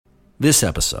This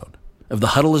episode of The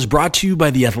Huddle is brought to you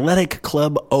by the Athletic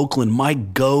Club Oakland, my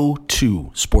go-to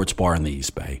sports bar in the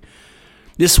East Bay.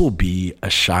 This will be a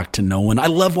shock to no one. I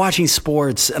love watching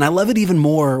sports, and I love it even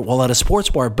more while at a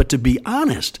sports bar, but to be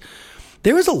honest,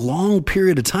 there was a long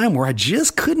period of time where I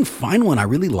just couldn't find one I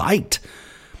really liked.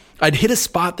 I'd hit a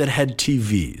spot that had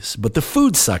TVs, but the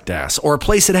food sucked ass, or a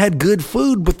place that had good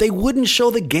food, but they wouldn't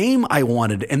show the game I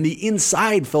wanted, and the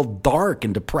inside felt dark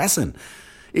and depressing.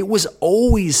 It was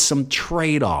always some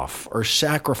trade-off or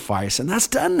sacrifice, and that's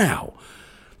done now.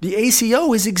 The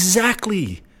ACO is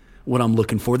exactly what I'm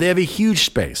looking for. They have a huge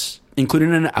space,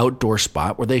 including an outdoor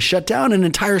spot where they shut down an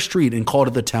entire street and called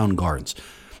it the Town Gardens.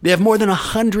 They have more than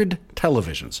 100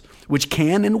 televisions, which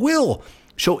can and will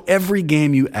show every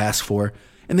game you ask for,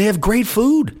 and they have great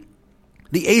food.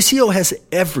 The ACO has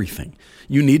everything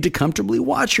you need to comfortably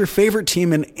watch your favorite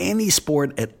team in any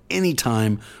sport at any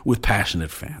time with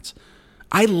passionate fans.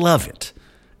 I love it,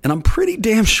 and I'm pretty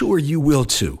damn sure you will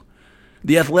too.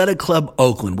 The Athletic Club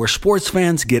Oakland, where sports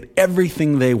fans get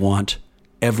everything they want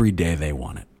every day they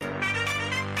want it.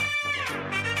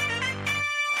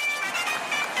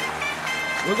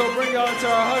 We're going to bring y'all into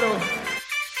our huddle.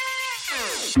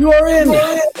 You are in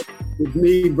with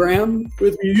me, Bram,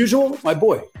 with your usual, my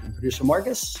boy, producer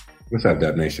Marcus. What's up,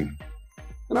 Dub Nation?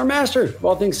 And our master of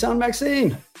all things sound,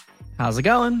 Maxine. How's it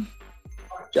going?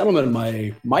 Gentlemen,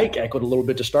 my mic echoed a little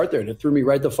bit to start there, and it threw me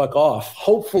right the fuck off.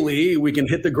 Hopefully, we can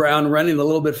hit the ground running a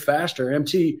little bit faster.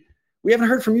 MT, we haven't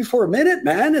heard from you for a minute,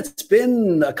 man. It's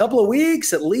been a couple of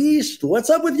weeks at least. What's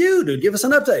up with you, dude? Give us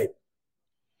an update.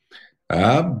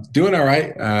 Doing all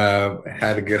right.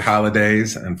 Had a good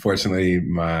holidays. Unfortunately,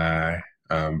 my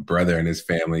brother and his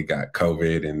family got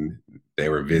COVID, and they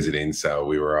were visiting, so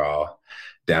we were all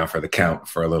down for the count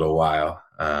for a little while.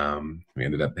 We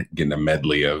ended up getting a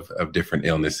medley of different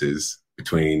illnesses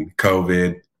between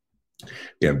COVID.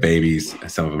 We have babies.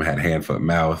 Some of them had hand, foot,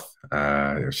 mouth.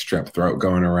 There's strep throat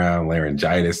going around.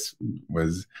 Laryngitis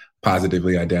was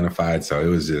positively identified. So it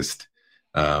was just,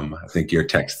 I think your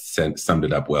text summed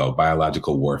it up well.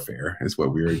 Biological warfare is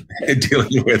what we were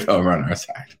dealing with over on our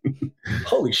side.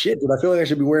 Holy shit, dude. I feel like I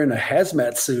should be wearing a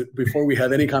hazmat suit before we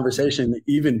have any conversation,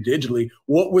 even digitally.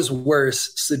 What was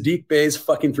worse, Saddiq Bey's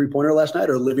fucking three-pointer last night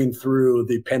or living through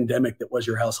the pandemic that was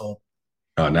your household?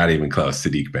 Oh, not even close.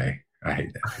 Saddiq Bey. I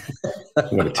hate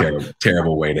that. What a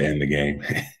terrible way to end the game.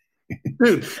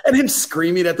 Dude, and him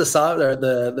screaming at the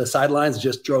sidelines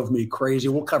just drove me crazy.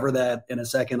 We'll cover that in a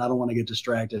second. I don't want to get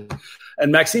distracted. And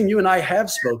Maxine, you and I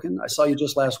have spoken. I saw you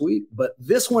just last week, but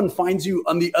this one finds you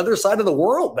on the other side of the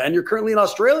world, man. You're currently in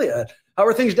Australia. How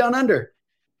are things down under?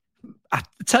 I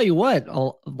tell you what,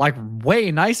 like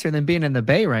way nicer than being in the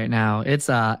Bay right now. It's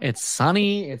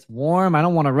sunny, it's warm. I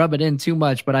don't want to rub it in too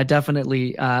much, but I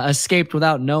definitely escaped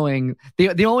without knowing.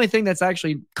 The only thing that's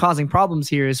actually causing problems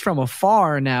here is from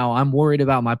afar now. I'm worried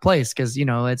about my place because,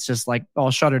 it's just like all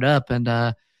shuttered up. And,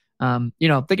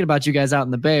 thinking about you guys out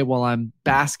in the Bay while I'm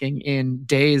basking in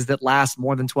days that last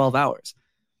more than 12 hours.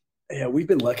 Yeah, we've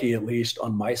been lucky, at least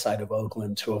on my side of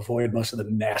Oakland, to avoid most of the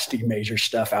nasty major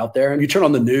stuff out there. And you turn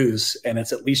on the news and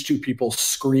it's at least two people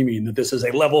screaming that this is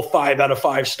a level 5 out of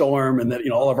 5 storm and that,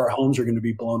 all of our homes are going to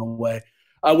be blown away.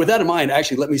 With that in mind,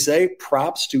 actually, let me say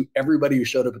props to everybody who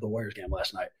showed up at the Warriors game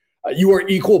last night. You are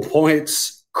equal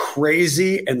points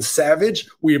crazy and savage.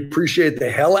 We appreciate the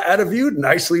hell out of you.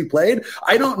 Nicely played.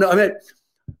 I don't know.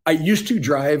 I used to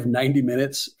drive 90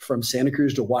 minutes from Santa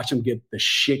Cruz to watch them get the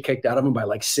shit kicked out of them by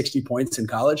like 60 points in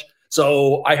college.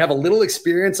 So I have a little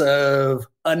experience of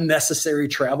unnecessary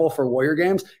travel for Warrior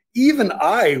games. Even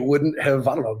I wouldn't have,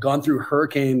 gone through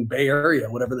Hurricane Bay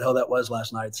Area, whatever the hell that was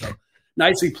last night. So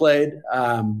nicely played.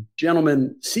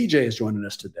 Gentlemen, CJ is joining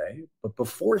us today. But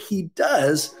before he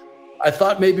does, I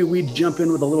thought maybe we'd jump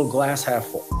in with a little glass half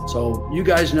full. So you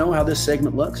guys know how this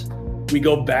segment looks. We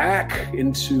go back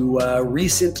into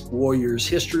recent Warriors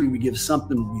history. We give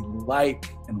something we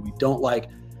like and we don't like.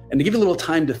 And to give you a little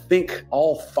time to think,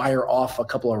 I'll fire off a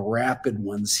couple of rapid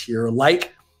ones here. I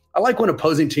like when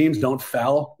opposing teams don't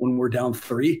foul when we're down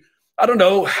 3. I don't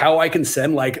know how I can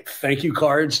send thank you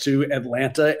cards to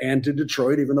Atlanta and to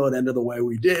Detroit, even though it ended the way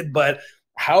we did. But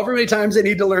however many times they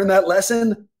need to learn that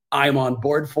lesson, I'm on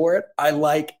board for it. I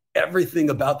like everything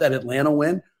about that Atlanta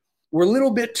win. We're a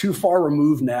little bit too far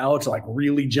removed now to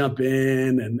really jump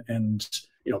in and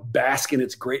bask in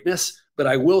its greatness. But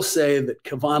I will say that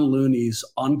Kevon Looney's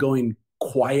ongoing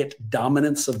quiet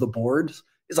dominance of the board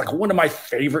is one of my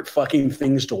favorite fucking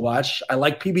things to watch. I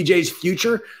like PBJ's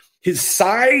future. His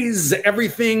size,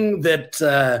 everything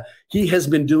that he has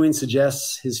been doing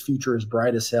suggests his future is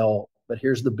bright as hell. But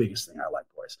here's the biggest thing I like,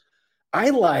 boys. I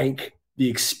like the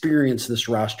experience this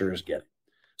roster is getting.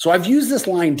 So I've used this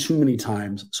line too many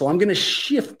times, so I'm going to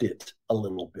shift it a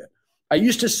little bit. I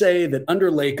used to say that under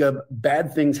Lacob,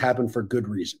 bad things happen for good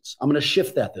reasons. I'm going to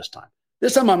shift that this time.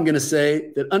 This time I'm going to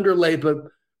say that under Lacob,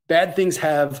 bad things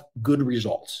have good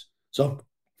results. So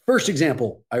first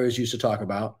example I always used to talk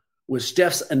about was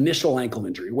Steph's initial ankle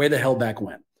injury, way the hell back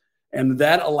when. And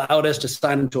that allowed us to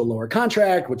sign him to a lower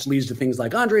contract, which leads to things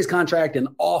like Andre's contract, and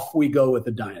off we go with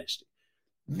the dynasty.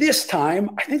 This time,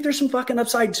 I think there's some fucking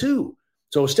upside too.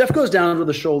 So Steph goes down with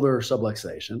a shoulder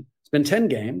subluxation. It's been 10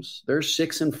 games. They're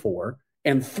 6-4.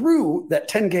 And through that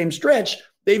 10-game stretch,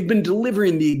 they've been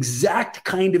delivering the exact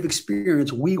kind of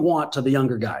experience we want to the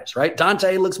younger guys, right?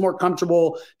 Dante looks more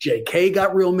comfortable. JK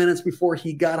got real minutes before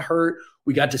he got hurt.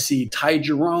 We got to see Ty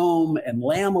Jerome and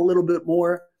Lamb a little bit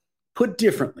more. Put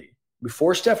differently,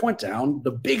 before Steph went down,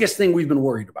 the biggest thing we've been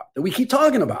worried about, that we keep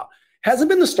talking about, hasn't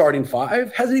been the starting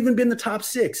five, hasn't even been the top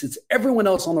six. It's everyone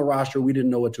else on the roster we didn't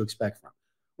know what to expect from.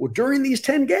 Well, during these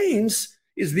 10 games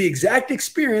is the exact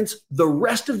experience the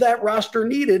rest of that roster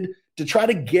needed to try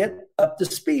to get up to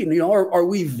speed. You know, are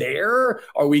we there?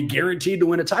 Are we guaranteed to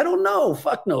win a title? No,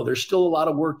 fuck no. There's still a lot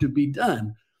of work to be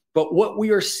done. But what we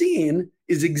are seeing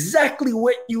is exactly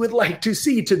what you would like to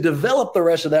see to develop the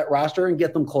rest of that roster and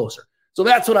get them closer. So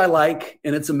that's what I like,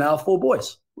 and it's a mouthful,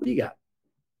 boys. What do you got?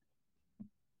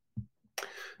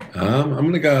 I'm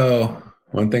going to go.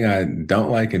 One thing I don't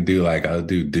like and do like, I'll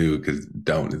do because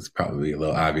don't is probably a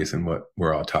little obvious in what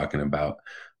we're all talking about.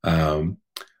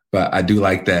 But I do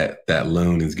like that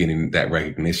Loon is getting that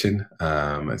recognition.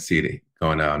 I see it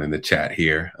going on in the chat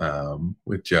here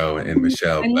with Joe and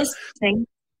Michelle. I'm listening.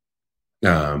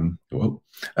 I'm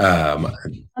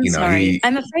sorry.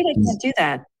 I'm afraid I can't do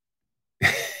that.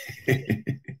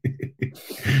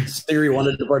 Siri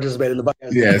wanted to participate in the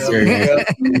podcast. Yeah, Siri.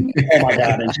 Oh my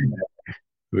God.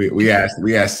 We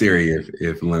asked Siri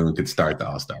if Loon could start the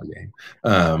All-Star game.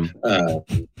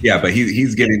 But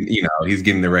he's getting, he's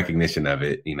getting the recognition of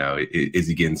it. Is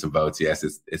he getting some votes? Yes,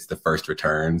 it's the first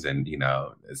returns, and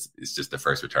it's just the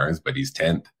first returns, but he's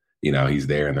 10th. He's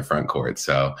there in the front court.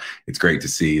 So it's great to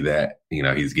see that,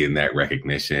 he's getting that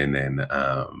recognition, and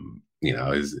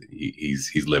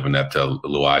he's living up to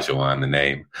Oluwajuwon, the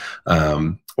name.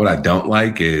 What I don't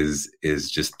like is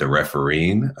just the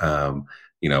refereeing.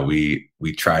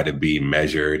 We try to be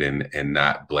measured and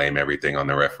not blame everything on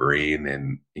the refereeing,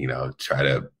 and, try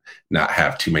to not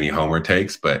have too many homer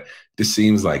takes. But this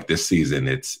seems like this season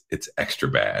it's extra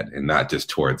bad, and not just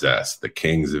towards us. The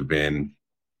Kings have been,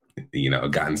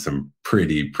 gotten some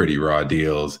pretty raw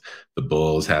deals. The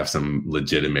Bulls have some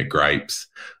legitimate gripes.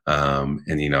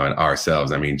 And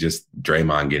ourselves, just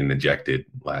Draymond getting ejected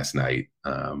last night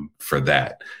for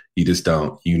that. You just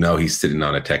don't, he's sitting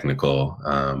on a technical.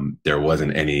 There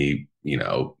wasn't any,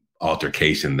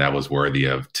 altercation that was worthy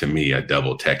of, to me, a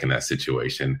double tech in that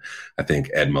situation. I think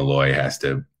Ed Malloy has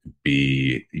to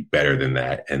be better than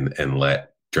that and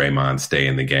let Draymond stay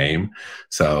in the game.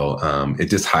 So it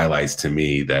just highlights to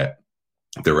me that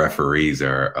the referees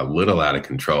are a little out of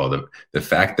control. The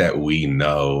fact that we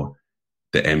know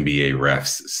the NBA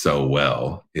refs so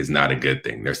well is not a good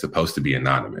thing. They're supposed to be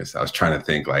anonymous. I was trying to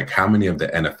think, like, how many of the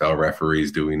NFL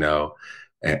referees do we know?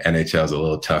 NHL is a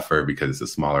little tougher because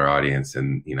it's a smaller audience,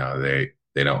 and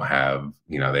they don't have,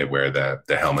 they wear the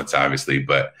helmets, obviously,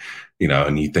 but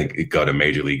and you think you go to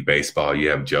Major League Baseball, you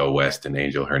have Joe West and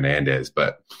Angel Hernandez,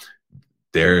 but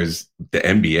the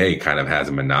NBA kind of has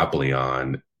a monopoly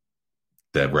on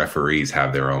the referees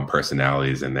have their own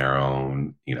personalities and their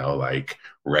own,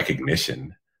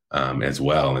 recognition as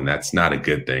well. And that's not a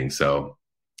good thing. So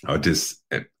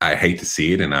I hate to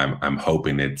see it. And I'm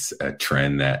hoping it's a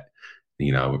trend that,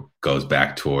 goes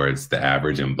back towards the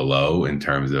average and below in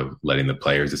terms of letting the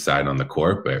players decide on the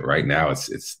court. But right now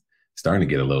it's starting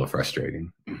to get a little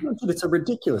frustrating. It's a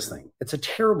ridiculous thing. It's a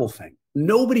terrible thing.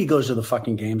 Nobody goes to the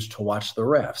fucking games to watch the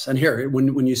refs. And here,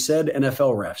 when you said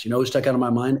NFL refs, who stuck out of my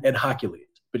mind? Ed Hochuli.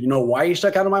 But you know why he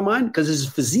stuck out of my mind? Because his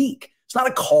physique. It's not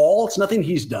a call. It's nothing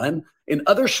he's done. In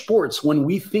other sports, when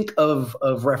we think of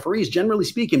referees, generally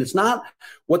speaking, it's not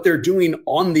what they're doing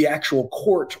on the actual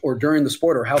court or during the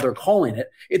sport or how they're calling it.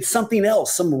 It's something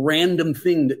else, some random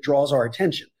thing that draws our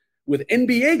attention. With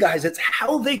NBA guys, it's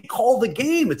how they call the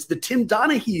game. It's the Tim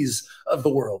Donahues of the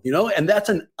world, and that's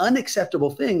an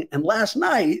unacceptable thing. And last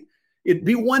night, it'd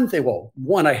be one thing. Well,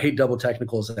 one, I hate double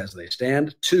technicals as they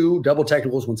stand. Two, double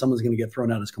technicals when someone's going to get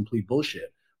thrown out is complete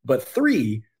bullshit. But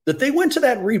three, that they went to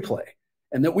that replay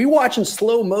and that we watch in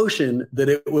slow motion that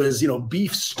it was,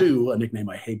 Beef Stew, a nickname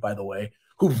I hate, by the way,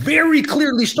 who very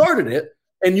clearly started it.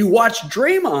 And you watch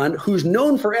Draymond, who's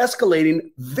known for escalating,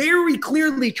 very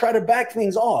clearly try to back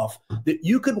things off, that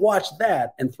you could watch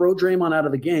that and throw Draymond out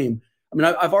of the game. I mean,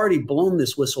 I've already blown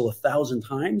this whistle 1,000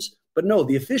 times, but no,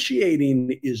 the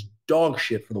officiating is dog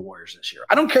shit for the Warriors this year.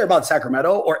 I don't care about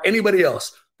Sacramento or anybody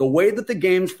else. The way that the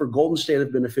games for Golden State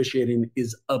have been officiating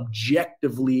is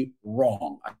objectively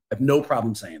wrong. I have no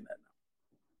problem saying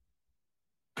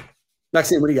that.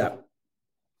 Maxime, what do you got?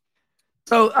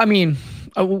 So, I mean,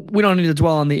 we don't need to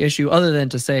dwell on the issue other than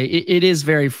to say it is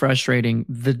very frustrating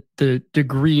the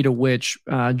degree to which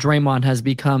Draymond has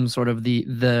become sort of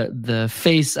the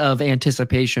face of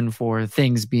anticipation for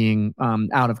things being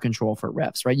out of control for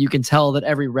refs, right? You can tell that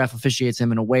every ref officiates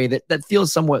him in a way that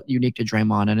feels somewhat unique to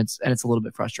Draymond, and it's a little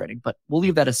bit frustrating. But we'll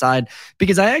leave that aside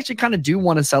because I actually kind of do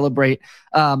want to celebrate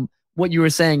what you were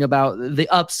saying about the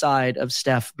upside of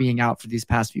Steph being out for these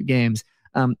past few games,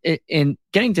 and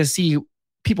getting to see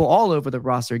people all over the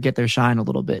roster get their shine a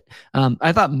little bit.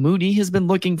 I thought Moody has been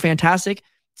looking fantastic,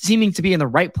 seeming to be in the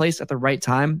right place at the right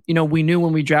time. You know, we knew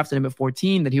when we drafted him at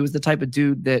 14 that he was the type of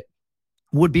dude that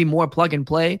would be more plug and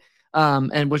play,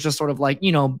 and was just sort of like,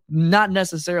 you know, not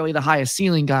necessarily the highest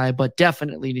ceiling guy, but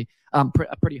definitely a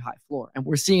pretty high floor. And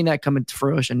we're seeing that come into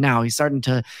fruition now. He's starting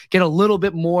to get a little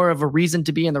bit more of a reason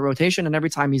to be in the rotation. And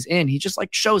every time he's in, he just like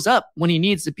shows up when he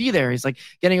needs to be there. He's like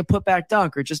getting a putback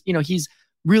dunk, or just, you know, he's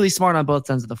really smart on both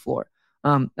ends of the floor.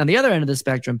 On the other end of the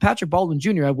spectrum, Patrick Baldwin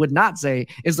Jr., I would not say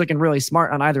is looking really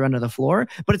smart on either end of the floor,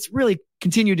 but it's really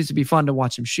continued to be fun to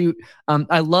watch him shoot.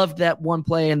 I loved that one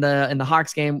play in the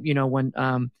Hawks game, you know,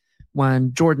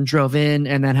 when Jordan drove in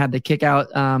and then had the kick out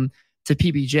to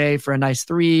PBJ for a nice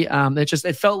three.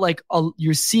 It felt like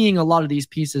you're seeing a lot of these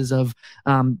pieces of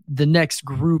the next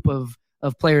group of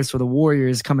players for the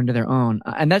Warriors coming to their own.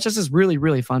 And that just is really,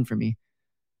 really fun for me.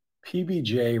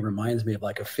 PBJ reminds me of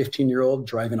like a 15-year-old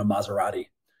driving a Maserati.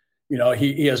 You know,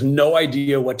 he has no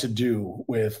idea what to do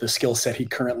with the skill set he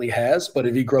currently has, but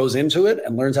if he grows into it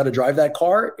and learns how to drive that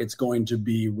car, it's going to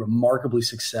be remarkably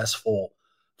successful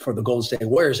for the Golden State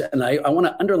Warriors. And I want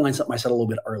to underline something I said a little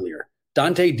bit earlier.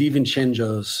 Dante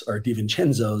DiVincenzo's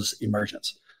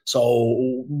emergence.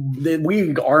 So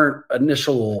we aren't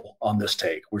initial on this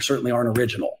take. We certainly aren't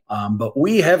original. But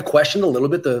we have questioned a little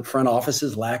bit the front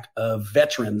office's lack of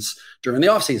veterans during the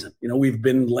offseason. You know, we've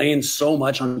been laying so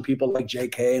much on people like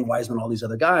JK and Wiseman, all these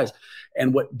other guys.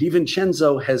 And what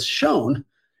DiVincenzo has shown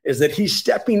is that he's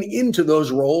stepping into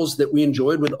those roles that we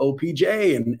enjoyed with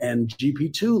OPJ and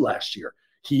GP2 last year.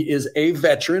 He is a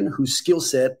veteran whose skill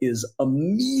set is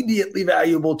immediately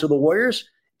valuable to the Warriors.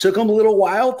 Took him a little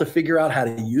while to figure out how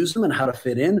to use them and how to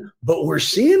fit in, but we're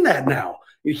seeing that now.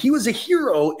 He was a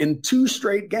hero in 2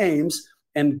 straight games,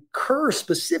 and Kerr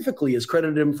specifically has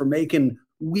credited him for making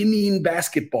winning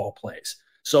basketball plays.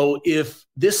 So if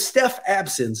this Steph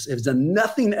absence has done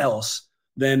nothing else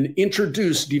than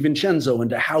introduce DiVincenzo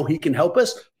into how he can help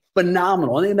us,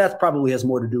 phenomenal. I think that probably has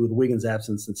more to do with Wiggins'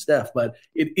 absence than Steph, but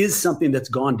it is something that's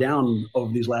gone down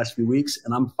over these last few weeks,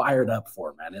 and I'm fired up for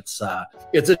it, man. It's a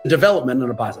development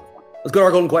and a positive one. Let's go to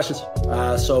our golden questions.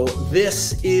 So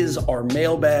this is our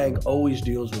mailbag, always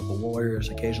deals with the Warriors,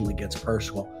 occasionally gets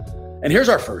personal. And here's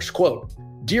our first quote.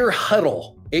 Dear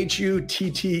Huddle,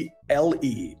 Huttle.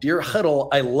 Dear Huddle,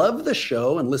 I love the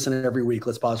show and listen every week.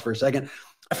 Let's pause for a second.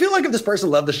 I feel like if this person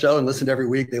loved the show and listened every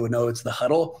week, they would know it's the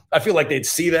Huddle. I feel like they'd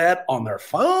see that on their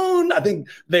phone. I think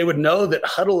they would know that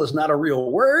huddle is not a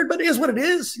real word, but it is what it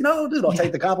is. You know, dude, I'll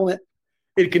take the compliment.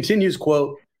 It continues,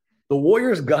 quote, the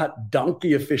Warriors got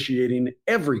donkey officiating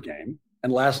every game,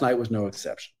 and last night was no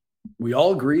exception. We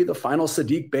all agree the final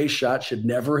Saddiq Bey shot should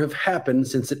never have happened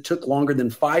since it took longer than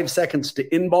 5 seconds to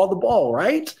inball the ball,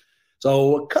 right?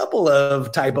 So a couple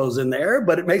of typos in there,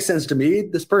 but it makes sense to me.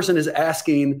 This person is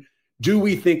asking, do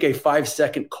we think a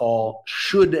 5-second call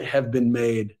should have been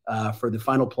made for the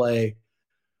final play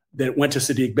that went to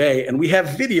Saddiq Bey? And we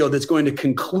have video that's going to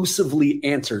conclusively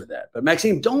answer that. But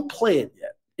Maxime, don't play it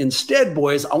yet. Instead,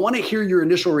 boys, I want to hear your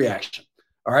initial reaction.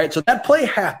 All right, so that play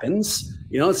happens,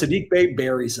 you know, Saddiq Bey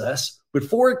buries us.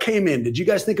 Before it came in, did you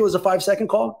guys think it was a 5-second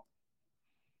call?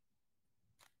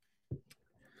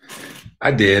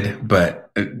 I did, but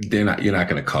you're not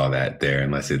going to call that there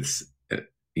unless it's,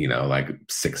 you know, like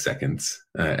 6 seconds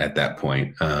at that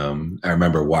point. I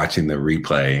remember watching the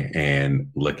replay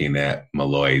and looking at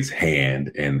Malloy's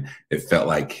hand, and it felt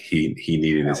like he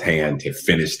needed his hand to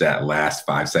finish that last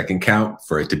 5-second count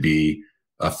for it to be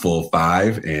a full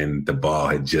 5, and the ball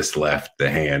had just left the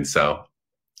hand. So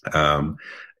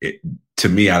to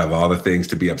me, out of all the things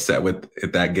to be upset with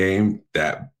at that game,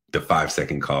 that the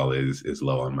 5-second call is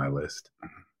low on my list.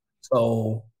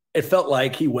 So it felt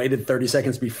like he waited 30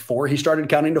 seconds before he started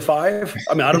counting to 5.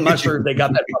 I mean, I'm not sure if they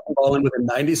got that ball in within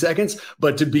 90 seconds,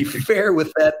 but to be fair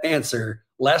with that answer,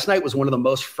 last night was one of the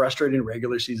most frustrating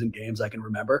regular season games I can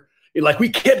remember. Like we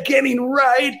kept getting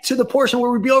right to the portion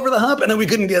where we'd be over the hump and then we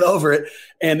couldn't get over it.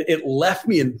 And it left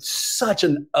me in such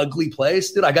an ugly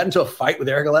place. Dude, I got into a fight with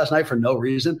Erica last night for no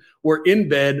reason. We're in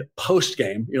bed post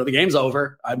game. You know, the game's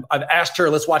over. I've asked her,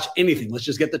 let's watch anything. Let's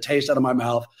just get the taste out of my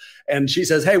mouth. And she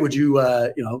says, hey, would you,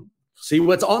 see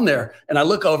what's on there? And I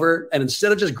look over, and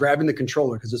instead of just grabbing the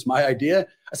controller, because it's my idea,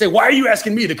 I say, why are you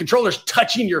asking me? The controller's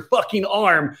touching your fucking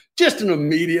arm. Just an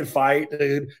immediate fight,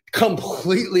 dude.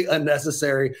 Completely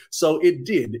unnecessary. So it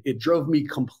did. It drove me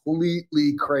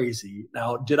completely crazy.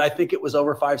 Now, did I think it was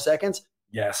over 5 seconds?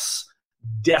 Yes.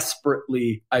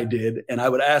 Desperately I did. And I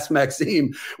would ask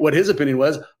Maxime what his opinion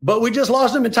was, but we just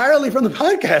lost him entirely from the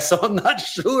podcast. So I'm not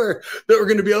sure that we're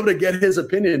going to be able to get his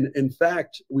opinion. In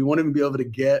fact, we won't even be able to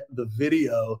get the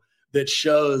video that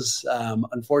shows,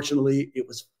 unfortunately, it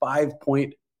was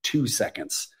 5.2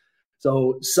 seconds.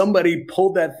 So somebody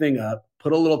pulled that thing up,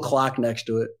 put a little clock next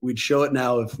to it. We'd show it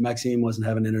now if Maxime wasn't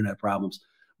having internet problems,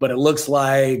 but it looks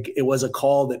like it was a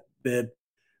call that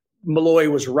Malloy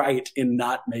was right in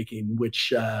not making,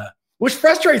 which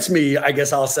frustrates me, I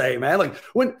guess I'll say, man. Like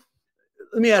let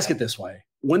me ask it this way.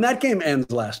 When that game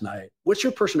ends last night, what's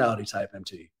your personality type,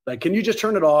 MT? Like, can you just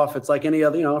turn it off? It's like any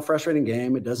other, frustrating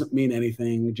game. It doesn't mean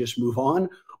anything. Just move on.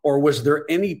 Or was there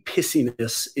any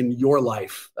pissiness in your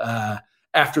life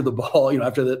after the ball,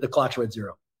 after the clock's read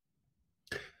zero?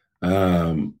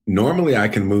 Normally I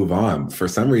can move on. For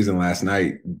some reason last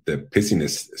night, the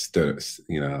pissiness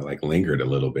lingered a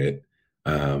little bit.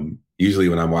 Usually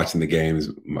when I'm watching the games,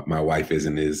 my wife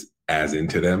isn't as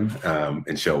into them.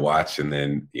 And she'll watch, and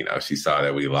then, she saw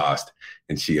that we lost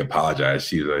and she apologized.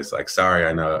 She was like, sorry,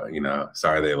 I know,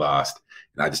 sorry they lost.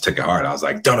 And I just took it hard. I was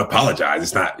like, don't apologize.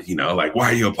 It's not, why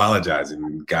are you apologizing?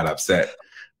 And got upset.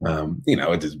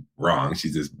 It's just wrong.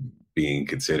 She's just being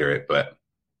considerate, but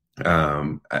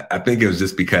I think it was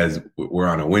just because we're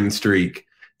on a win streak.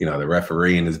 The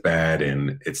refereeing is bad,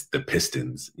 and it's the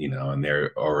Pistons, and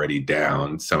they're already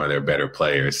down some of their better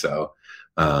players. So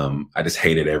I just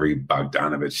hated every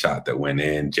Bogdanovich shot that went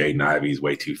in. Jaden Ivey's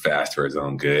way too fast for his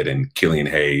own good, and Killian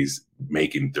Hayes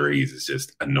making threes is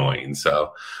just annoying.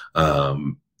 So,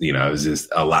 it was just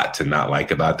a lot to not like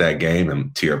about that game.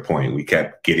 And to your point, we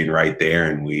kept getting right there,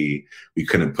 and we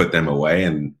couldn't put them away.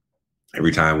 And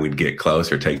every time we'd get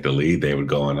close or take the lead, they would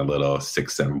go on a little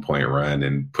 6-7 point run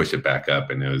and push it back up.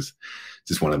 And it was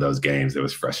just one of those games that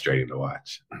was frustrating to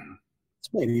watch.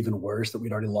 It's made it even worse that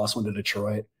we'd already lost one to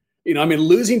Detroit.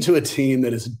 Losing to a team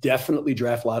that is definitely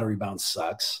draft lottery bound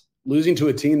sucks. Losing to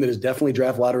a team that is definitely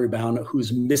draft lottery bound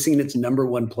who's missing its number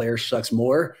one player sucks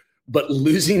more. But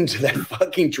losing to that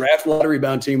fucking draft lottery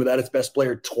bound team without its best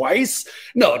player twice?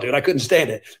 No, dude, I couldn't stand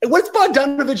it. And what's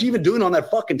Bogdanovich even doing on that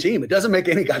fucking team? It doesn't make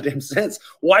any goddamn sense.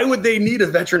 Why would they need a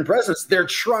veteran presence? They're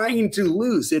trying to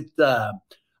lose.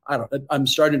 I'm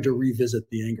starting to revisit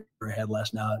the anger I had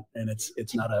last night, and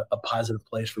it's not a positive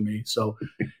place for me. So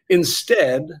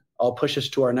instead, I'll push us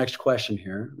to our next question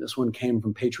here. This one came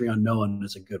from Patreon Noah, and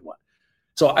it's a good one.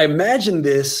 So I imagine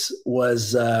this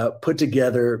was put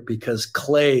together because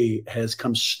Clay has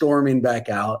come storming back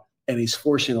out, and he's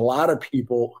forcing a lot of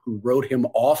people who wrote him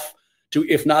off to,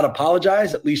 if not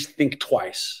apologize, at least think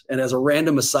twice. And as a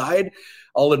random aside,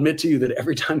 I'll admit to you that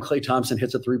every time Klay Thompson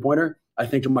hits a three-pointer, I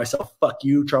think to myself, fuck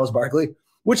you, Charles Barkley,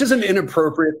 which is an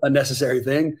inappropriate, unnecessary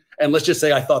thing. And let's just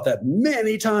say I thought that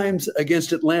many times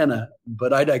against Atlanta,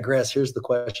 but I digress. Here's the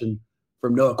question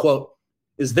from Noah, quote,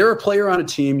 is there a player on a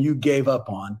team you gave up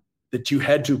on that you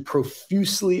had to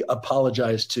profusely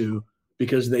apologize to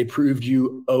because they proved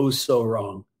you oh so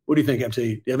wrong? What do you think,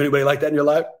 MT? Do you have anybody like that in your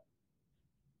life?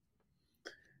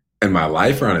 In my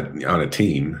life or on a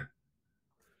team?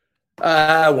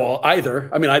 Well, either.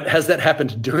 I mean, has that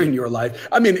happened during your life?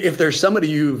 I mean, if there's somebody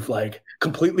you've like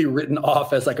completely written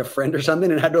off as like a friend or something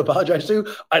and had to apologize to,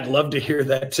 I'd love to hear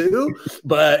that too.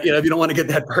 But if you don't want to get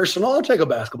that personal, I'll take a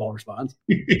basketball response.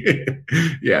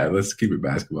 Yeah, let's keep it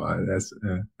basketball. That's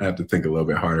I have to think a little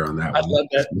bit harder on that one. I love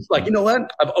that. Like, you know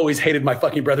what? I've always hated my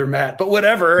fucking brother Matt, but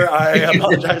whatever. I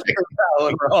apologize for now,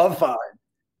 and we're all fine.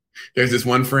 There's this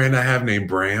one friend I have named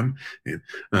Bram.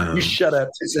 You shut up,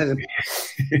 Susan.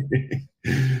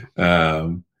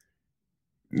 No,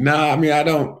 I mean, I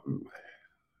don't.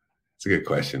 It's a good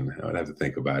question. I would have to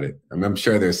think about it. I'm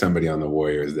sure there's somebody on the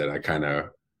Warriors that I kind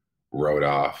of wrote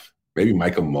off. Maybe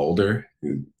Michael Mulder,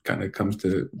 who kind of comes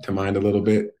to mind a little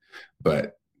bit,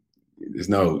 but there's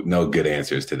no good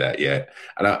answers to that yet.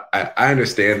 I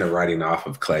understand the writing off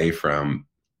of Clay from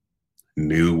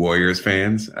new Warriors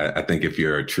fans. I think if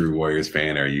you're a true Warriors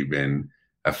fan or you've been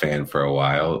a fan for a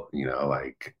while,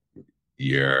 like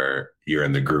you're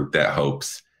in the group that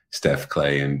hopes Steph,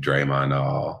 Clay, and Draymond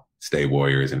all stay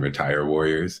Warriors and retire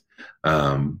Warriors.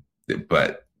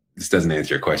 But this doesn't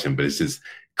answer your question, but it's just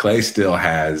Klay still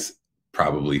has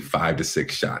probably 5 to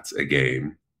 6 shots a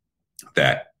game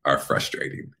that are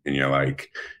frustrating. And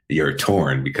you're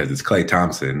torn because it's Klay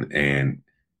Thompson, and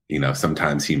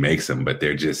sometimes he makes them, but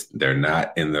they're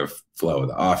not in the flow of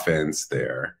the offense.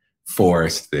 They're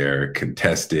forced, they're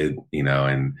contested,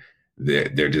 and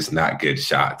they're just not good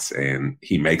shots. And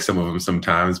he makes some of them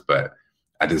sometimes, but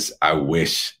I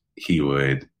wish he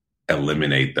would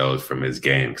eliminate those from his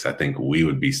game, because I think we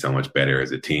would be so much better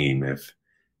as a team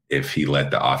if he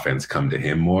let the offense come to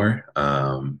him more.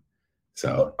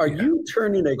 So are you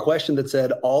turning a question that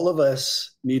said all of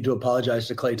us need to apologize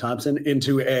to Klay Thompson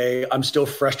into I'm still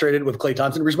frustrated with Klay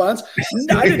Thompson response?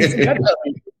 No, I didn't say that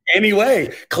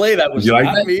anyway. Klay, that was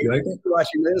not me. You like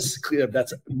watching this.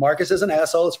 That's Marcus is an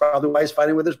asshole. It's probably why he's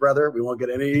fighting with his brother. We won't get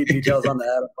any details on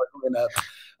that.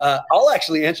 I'll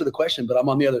actually answer the question, but I'm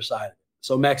on the other side.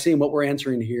 So Maxime, what we're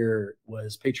answering here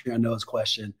was Patreon Noah's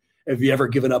question. Have you ever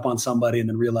given up on somebody and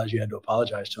then realized you had to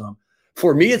apologize to them?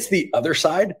 For me, it's the other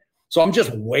side. So I'm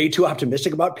just way too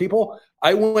optimistic about people.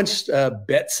 I once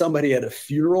bet somebody at a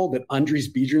funeral that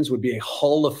Andries Biedrins would be a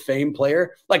Hall of Fame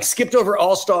player. Like skipped over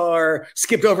All-Star,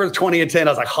 skipped over 20 and 10.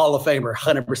 I was like, Hall of Famer,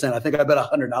 100%. I think I bet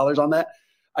 $100 on that.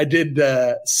 I did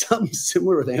something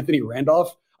similar with Anthony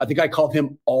Randolph. I think I called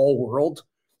him All World.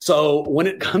 So when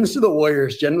it comes to the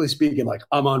Warriors, generally speaking,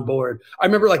 I'm on board. I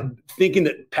remember thinking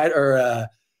that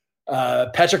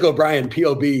Patrick O'Brien,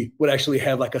 POB, would actually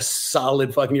have a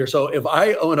solid fucking year. So if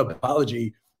I owe an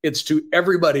apology, it's to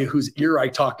everybody whose ear I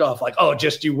talked off. Oh,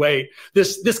 just you wait.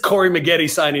 This Corey Maggette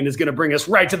signing is going to bring us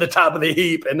right to the top of the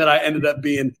heap. And then I ended up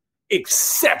being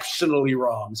exceptionally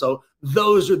wrong. So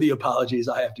those are the apologies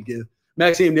I have to give.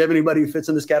 Maxime, do you have anybody who fits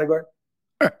in this category?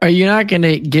 Are you not going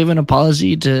to give an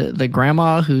apology to the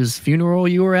grandma whose funeral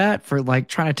you were at for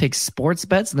trying to take sports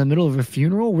bets in the middle of a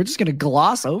funeral? We're just going to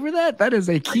gloss over that? That is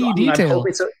a key detail.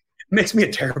 It makes me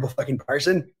a terrible fucking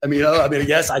person.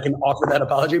 Yes, I can offer that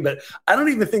apology, but I don't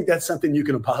even think that's something you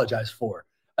can apologize for.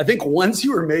 I think once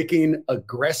you are making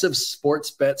aggressive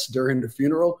sports bets during the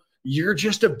funeral, you're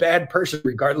just a bad person,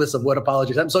 regardless of what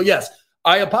apologies happen. So yes,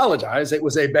 I apologize. It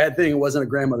was a bad thing. It wasn't a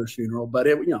grandmother's funeral, but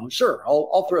sure,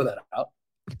 I'll throw that out.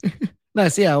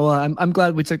 Nice. Yeah. Well, I'm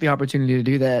glad we took the opportunity to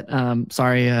do that.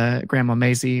 Sorry, Grandma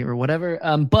Macy or whatever.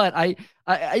 But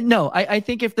I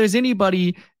think if there's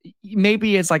anybody,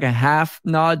 maybe it's a half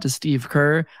nod to Steve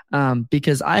Kerr,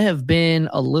 because I have been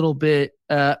a little bit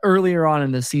earlier on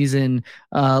in the season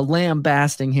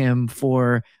lambasting him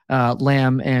for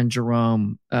Lamb and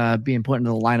Jerome being put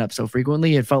into the lineup so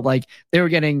frequently. It felt like they were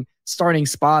getting starting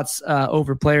spots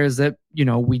over players that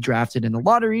we drafted in the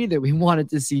lottery that we wanted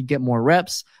to see get more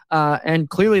reps, and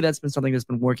clearly that's been something that's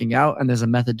been working out, and there's a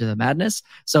method to the madness.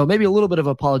 So maybe a little bit of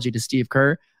apology to Steve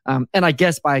Kerr, and I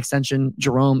guess by extension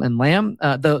Jerome and Lamb,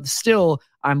 though still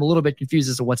I'm a little bit confused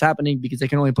as to what's happening because they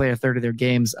can only play a third of their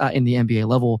games in the NBA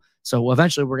level. So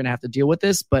eventually we're going to have to deal with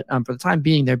this, but for the time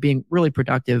being, they're being really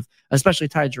productive. Especially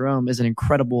Ty Jerome is an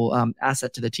incredible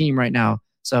asset to the team right now.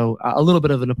 So a little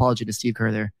bit of an apology to Steve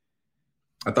Kerr there.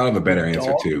 I thought of a better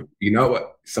answer too. You know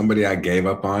what? Somebody I gave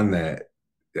up on that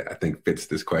I think fits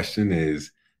this question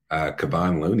is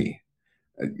Kevon Looney.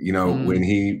 When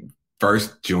he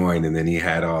first joined and then he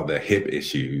had all the hip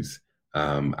issues,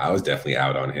 I was definitely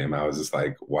out on him. I was just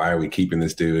like, why are we keeping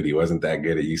this dude? He wasn't that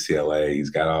good at UCLA.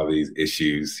 He's got all these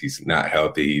issues. He's not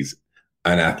healthy. He's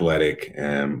unathletic,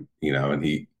 and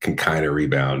he can kind of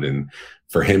rebound. And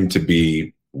for him to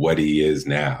be what he is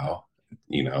now,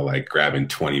 grabbing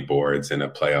 20 boards in a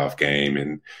playoff game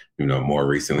and, more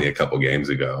recently a couple games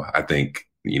ago, I think,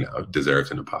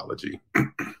 deserves an apology.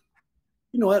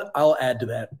 You know what? I'll add to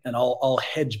that, and I'll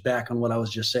hedge back on what I was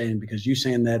just saying, because you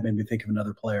saying that made me think of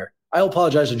another player. I'll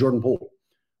apologize to Jordan Poole.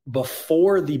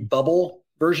 Before the bubble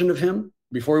version of him,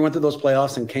 before he went through those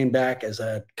playoffs and came back as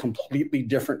a completely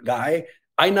different guy,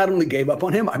 I not only gave up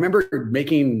on him, I remember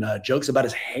making jokes about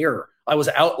his hair. I was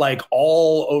out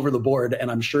all over the board,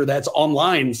 and I'm sure that's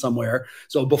online somewhere.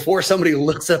 So before somebody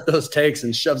looks up those takes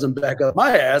and shoves them back up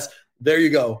my ass, there you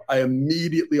go. I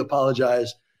immediately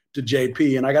apologize to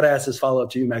JP. And I got to ask this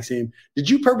follow-up to you, Maxime. Did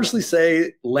you purposely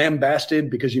say lambasted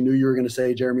because you knew you were going to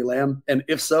say Jeremy Lamb? And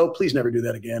if so, please never do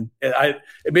that again. It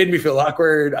made me feel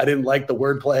awkward. I didn't like the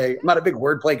wordplay. I'm not a big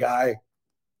wordplay guy.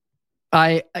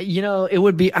 It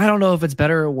would be, I don't know if it's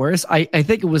better or worse. I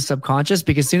think it was subconscious,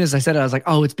 because as soon as I said it, I was like,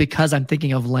 oh, it's because I'm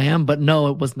thinking of Lamb, but no,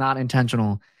 it was not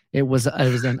intentional. It was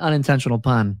an unintentional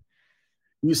pun.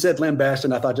 You said lambasted,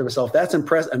 and I thought to myself, that's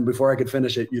impressive. And before I could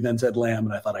finish it, you then said Lamb,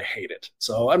 and I thought, I hate it.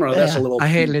 So I don't know. That's a little. I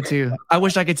hated it too. I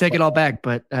wish I could take it all back,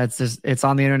 but it's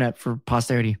on the internet for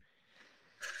posterity.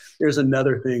 Here's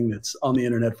another thing that's on the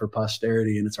internet for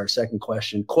posterity, and it's our second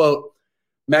question. Quote,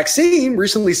 Maxime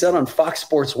recently said on Fox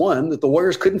Sports 1 that the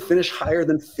Warriors couldn't finish higher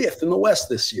than 5th in the West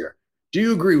this year. Do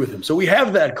you agree with him? So we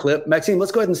have that clip. Maxime,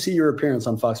 let's go ahead and see your appearance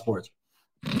on Fox Sports.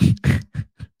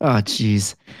 Oh,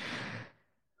 geez.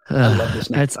 I love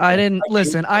this.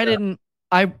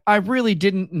 I really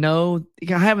didn't know.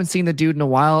 I haven't seen the dude in a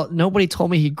while. Nobody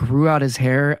told me he grew out his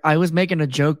hair. I was making a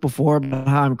joke before about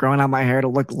how I'm growing out my hair to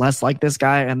look less like this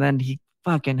guy, and then he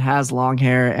fucking has long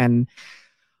hair. And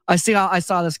I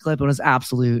saw this clip and it was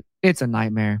absolute. It's a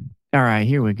nightmare. All right,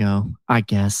 here we go. I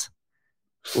guess.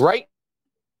 Right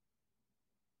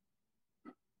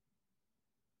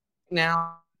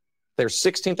now, they're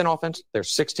 16th in offense. They're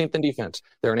 16th in defense.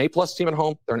 They're an A-plus team at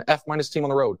home. They're an F- team on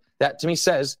the road. That, to me,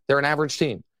 says they're an average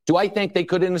team. Do I think they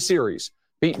could, in a series,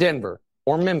 beat Denver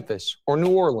or Memphis or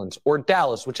New Orleans or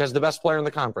Dallas, which has the best player in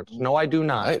the conference? No, I do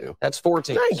not. I do. That's 4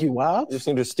 teams. Thank you, Wow. You just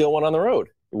need to steal one on the road.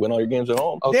 You win all your games at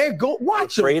home. Okay. There, go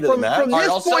watch them. From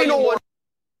this point on.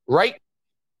 Right.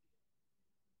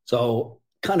 So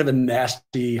kind of a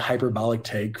nasty, hyperbolic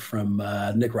take from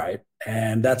Nick Wright.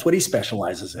 And that's what he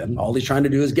specializes in. All he's trying to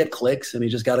do is get clicks, and he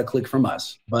just got a click from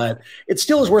us. But it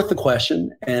still is worth the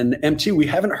question. And MT, we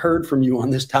haven't heard from you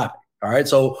on this topic. All right.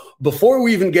 So before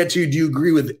we even get to, do you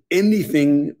agree with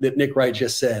anything that Nick Wright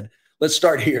just said? Let's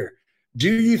start here. Do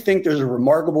you think there's a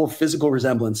remarkable physical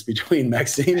resemblance between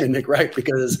Maxime and Nick Wright?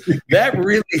 Because that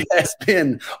really has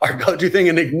been our go-to thing.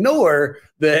 And ignore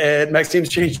that Maxime's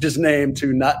changed his name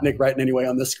to not Nick Wright in any way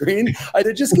on the screen.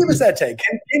 Just give us that take.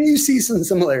 Can you see some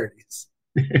similarities?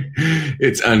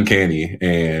 It's uncanny.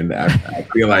 And I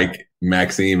feel like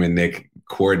Maxime and Nick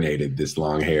coordinated this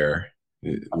long hair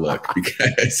look,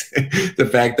 because the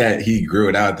fact that he grew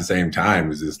it out at the same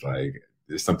time is just like,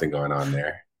 there's something going on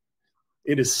there.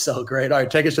 It is so great. All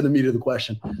right, take us to the meat of the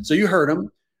question. So you heard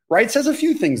him. Wright says a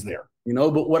few things there,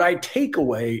 but what I take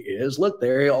away is, look,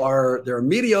 they're a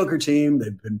mediocre team.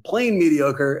 They've been playing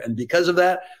mediocre, and because of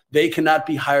that, they cannot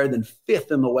be higher than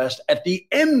 5th in the West at the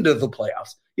end of the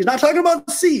playoffs. He's not talking about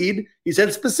seed. He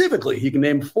said specifically he can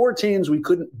name 4 teams we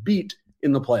couldn't beat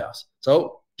in the playoffs.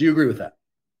 So do you agree with that?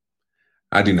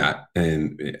 I do not.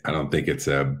 And I don't think it's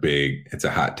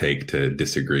a hot take to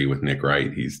disagree with Nick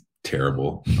Wright. He's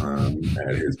terrible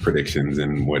at his predictions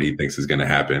and what he thinks is going to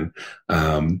happen.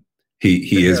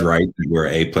 He is right. We're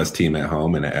an A+ team at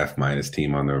home and an F-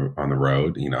 team on the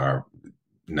road. Our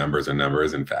numbers are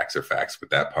numbers and facts are facts with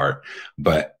that part.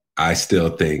 But I still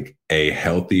think a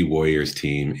healthy Warriors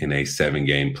team in a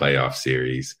 7-game playoff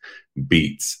series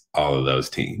beats all of those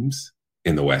teams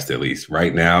in the West, at least.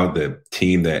 Right now, the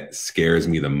team that scares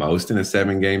me the most in a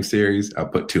 7-game series, I'll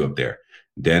put 2 up there: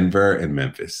 Denver and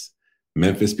Memphis.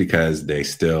 Memphis, because they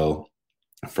still,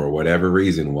 for whatever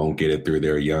reason, won't get it through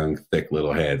their young, thick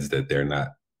little heads that they're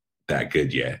not that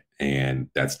good yet. And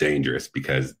that's dangerous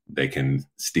because they can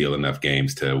steal enough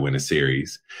games to win a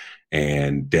series.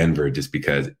 And Denver, just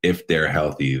because if they're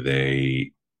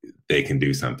healthy, they can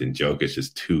do something. Jokic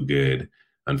is too good,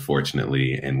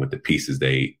 unfortunately. And with the pieces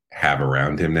they have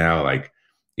around him now, like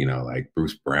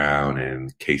Bruce Brown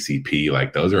and KCP,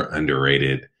 like those are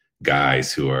underrated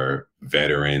guys who are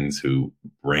veterans who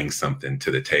bring something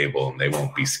to the table, and they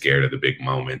won't be scared of the big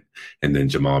moment. And then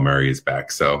Jamal Murray is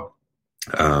back. So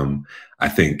I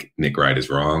think Nick Wright is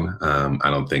wrong.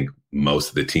 I don't think most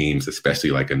of the teams,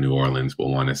 especially like a New Orleans,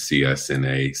 will want to see us in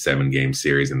a 7-game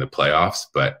series in the playoffs.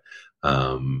 But,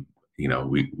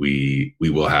 we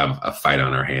will have a fight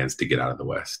on our hands to get out of the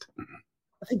West.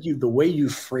 I think the way you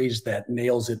phrased that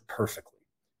nails it perfectly.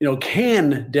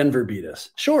 Can Denver beat us?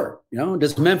 Sure.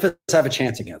 Does Memphis have a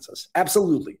chance against us?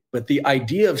 Absolutely. But the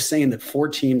idea of saying that 4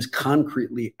 teams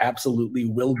concretely, absolutely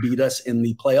will beat us in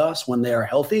the playoffs when they are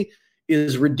healthy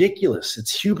is ridiculous.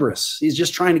 It's hubris. He's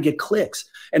just trying to get clicks.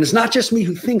 And it's not just me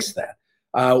who thinks that.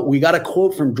 We got a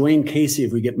quote from Dwayne Casey,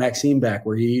 if we get Maxime back,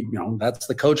 where that's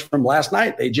the coach from last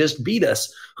night. They just beat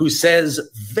us, who says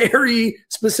very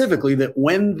specifically that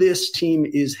when this team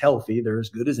is healthy, they're as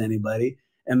good as anybody,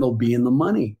 and they'll be in the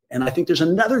money. And I think there's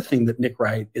another thing that Nick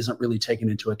Wright isn't really taking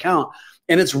into account,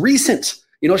 and it's recent.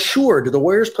 Sure, do the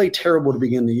Warriors play terrible to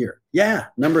begin the year? Yeah,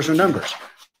 numbers are numbers.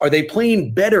 Are they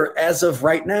playing better as of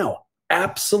right now?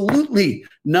 Absolutely.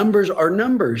 Numbers are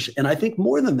numbers. And I think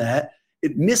more than that,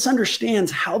 it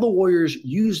misunderstands how the Warriors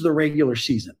use the regular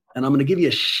season. And I'm going to give you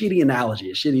a shitty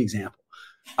analogy, a shitty example.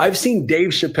 I've seen Dave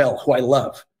Chappelle, who I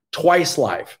love, twice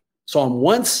live. Saw him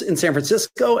once in San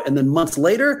Francisco, and then months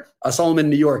later, I saw him in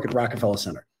New York at Rockefeller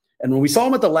Center. And when we saw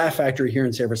him at the Laugh Factory here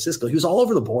in San Francisco, he was all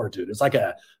over the board, dude. It was like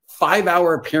a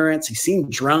 5-hour appearance. He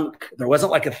seemed drunk. There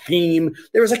wasn't like a theme.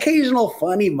 There was occasional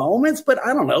funny moments, but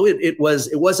I don't know. It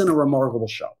wasn't a remarkable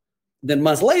show. Then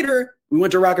months later, we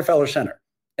went to Rockefeller Center.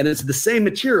 And it's the same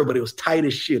material, but it was tight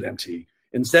as shit, MT.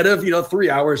 Instead of, 3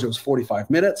 hours, it was 45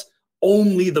 minutes.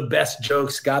 Only the best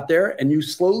jokes got there. And you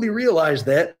slowly realize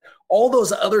that all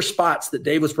those other spots that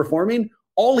Dave was performing,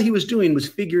 all he was doing was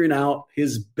figuring out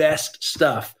his best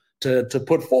stuff to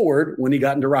put forward when he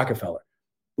got into Rockefeller.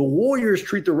 The Warriors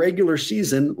treat the regular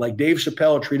season like Dave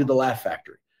Chappelle treated the Laugh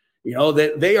Factory.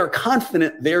 That they are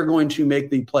confident they're going to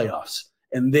make the playoffs.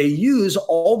 And they use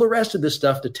all the rest of this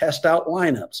stuff to test out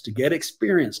lineups, to get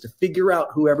experience, to figure out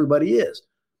who everybody is.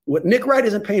 What Nick Wright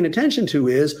isn't paying attention to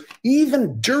is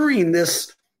even during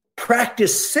this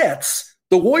practice sets,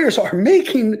 the Warriors are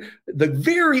making the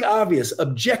very obvious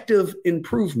objective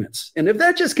improvements. And if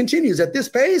that just continues at this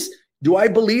pace, do I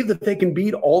believe that they can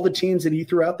beat all the teams that he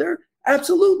threw out there?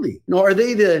 Absolutely. Are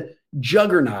they the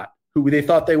juggernaut who they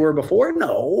thought they were before?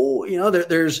 No.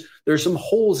 There's some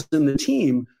holes in the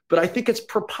team, but I think it's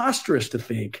preposterous to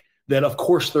think that, of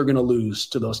course, they're going to lose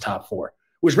to those top four.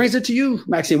 Which brings it to you,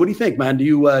 Maxime. What do you think, man? Do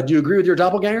you agree with your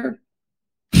doppelganger?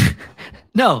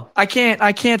 No, I can't.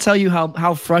 I can't tell you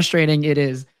how frustrating it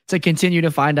is to continue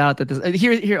to find out that this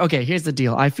here's the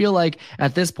deal. I feel like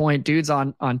at this point, dude's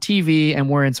on TV and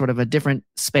we're in sort of a different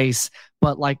space.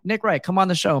 But like, Nick Wright, come on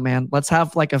the show, man. Let's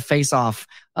have like a face off.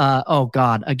 Oh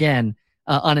God, again,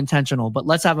 unintentional, but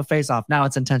let's have a face off. Now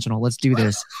it's intentional. Let's do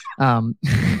this.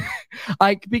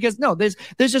 Because no,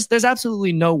 there's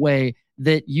absolutely no way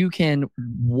that you can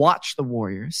watch the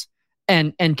Warriors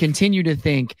and continue to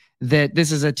think that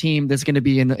this is a team that's going to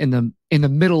be in the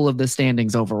middle of the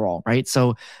standings overall, right?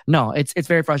 So no, it's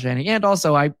very frustrating. And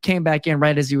also, I came back in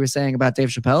right as you were saying about Dave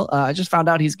Chappelle. I just found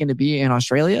out he's going to be in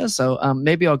Australia, so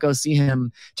maybe I'll go see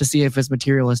him to see if his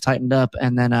material is tightened up,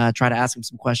 and then try to ask him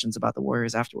some questions about the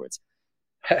Warriors afterwards.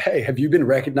 Hey, have you been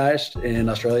recognized in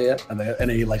Australia?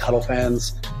 Any like Huddle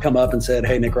fans come up and said,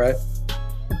 "Hey, Nick Wright"?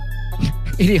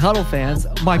 Any Huddle fans?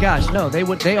 Oh my gosh, no,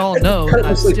 they all know that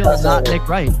I'm still not Nick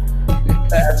Wright.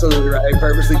 Absolutely right.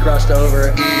 Purposely crossed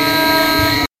over.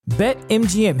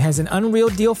 BetMGM has an unreal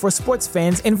deal for sports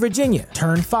fans in Virginia.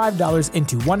 Turn $5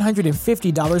 into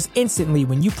 $150 instantly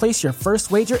when you place your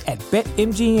first wager at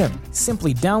BetMGM.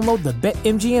 Simply download the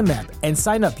BetMGM app and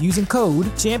sign up using code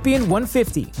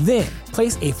Champion150. Then,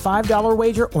 place a $5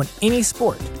 wager on any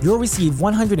sport. You'll receive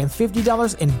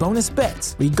 $150 in bonus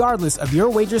bets, regardless of your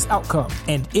wager's outcome.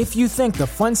 And if you think the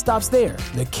fun stops there,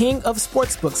 the King of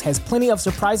Sportsbooks has plenty of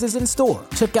surprises in store.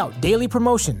 Check out daily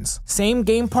promotions,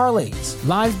 same-game parlays,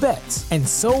 live bets, and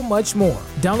so much more.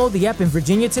 Download the app in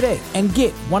Virginia today and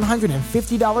get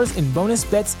 $150 in bonus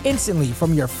bets instantly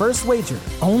from your first wager.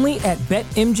 Only at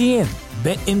BetMGM.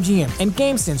 BetMGM and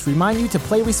GameSense remind you to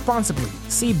play responsibly.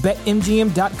 See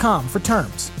BetMGM.com for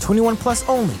terms. 21 plus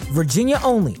only. Virginia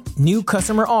only. New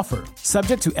customer offer.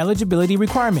 Subject to eligibility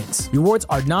requirements. Rewards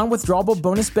are non-withdrawable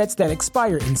bonus bets that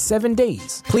expire in 7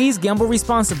 days. Please gamble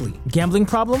responsibly. Gambling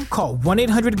problem? Call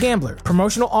 1-800-GAMBLER.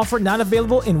 Promotional offer not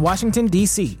available in Washington,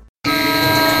 D.C.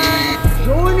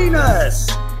 Joining us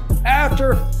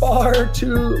after far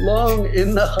too long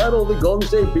in the huddle, the Golden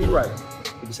State beat writer.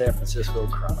 San Francisco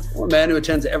Chronicle, a man who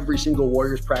attends every single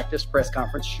Warriors practice, press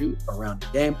conference, shoot around the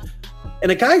game, and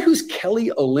a guy whose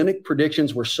Kelly Olynyk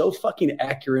predictions were so fucking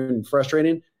accurate and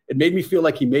frustrating, it made me feel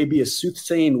like he may be a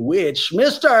soothsaying witch.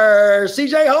 Mr.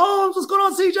 CJ Holmes, what's going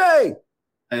on, CJ?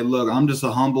 Hey, look, I'm just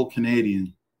a humble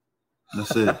Canadian.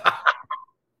 That's it.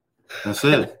 That's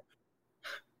it.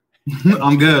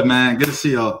 I'm good, man. Good to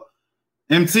see y'all.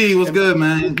 MT, what's good,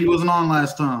 man? He wasn't on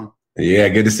last time. Yeah,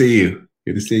 good to see you.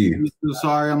 Good to see you.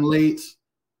 Sorry I'm late.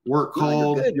 Work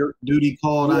called. Duty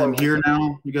called. I'm here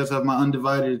now. You guys have my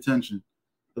undivided attention.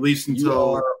 At least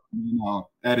until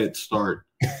edits start.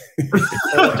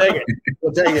 We'll take it.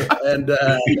 We'll take it. And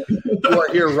you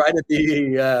are here right at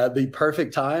the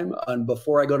perfect time. And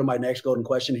before I go to my next golden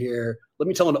question here, let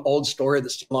me tell an old story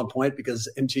that's still on point because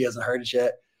MT hasn't heard it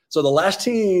yet. So the last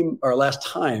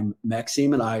time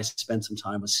Maxime and I spent some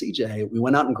time with CJ, we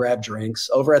went out and grabbed drinks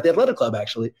over at the Athletic Club,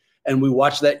 actually. And we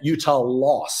watched that Utah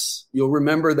loss. You'll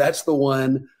remember that's the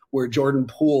one where Jordan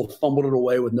Poole fumbled it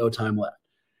away with no time left.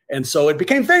 And so it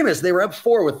became famous. They were up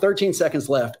 4 with 13 seconds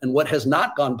left. And what has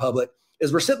not gone public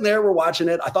is we're sitting there, we're watching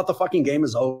it. I thought the fucking game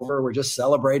is over. We're just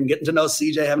celebrating, getting to know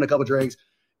CJ, having a couple drinks.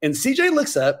 And CJ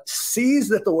looks up, sees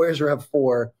that the Warriors are up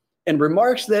 4, and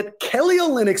remarks that Kelly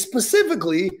Olynyk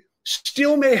specifically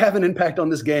still may have an impact on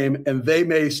this game, and they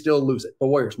may still lose it. The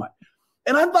Warriors might.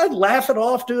 And I'd laugh it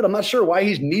off, dude. I'm not sure why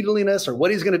he's needling us or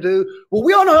what he's going to do. Well,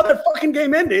 we all know how that fucking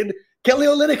game ended. Kelly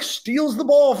Olynyk steals the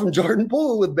ball from Jordan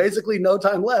Poole with basically no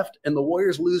time left, and the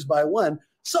Warriors lose by 1.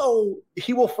 So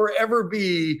he will forever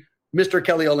be Mr.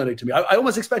 Kelly Olynyk to me. I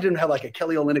almost expected him to have like a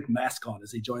Kelly Olynyk mask on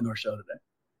as he joined our show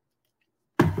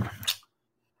today.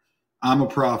 I'm a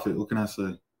prophet. What can I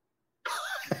say?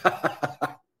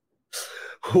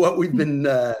 What we've been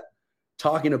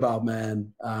talking about,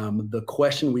 man, the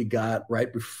question we got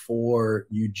right before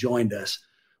you joined us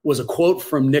was a quote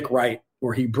from Nick Wright,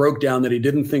 where he broke down that he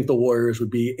didn't think the Warriors would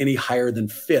be any higher than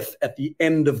 5th at the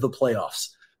end of the playoffs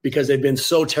because they've been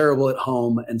so terrible at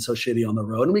home and so shitty on the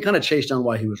road. And we kind of chased down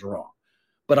why he was wrong.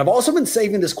 But I've also been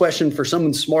saving this question for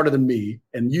someone smarter than me,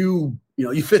 and you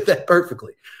fit that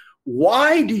perfectly.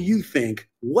 Why do you think,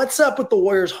 what's up with the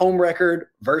Warriors' home record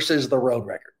versus the road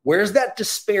record? Where's that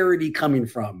disparity coming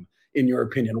from, in your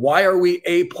opinion? Why are we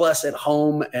A+ at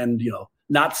home and,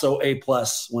 not so A+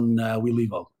 when we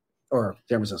leave Oakland or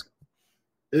San Francisco?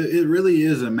 It really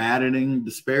is a maddening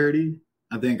disparity.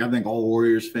 I think all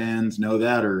Warriors fans know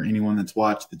that, or anyone that's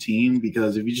watched the team,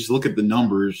 because if you just look at the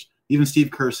numbers, even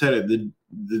Steve Kerr said it,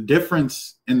 the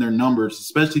difference in their numbers,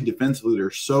 especially defensively,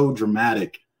 they're so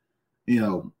dramatic,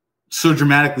 so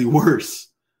dramatically worse,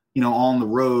 on the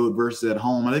road versus at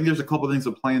home. I think there's a couple of things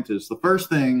that play into this. The first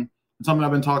thing, something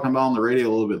I've been talking about on the radio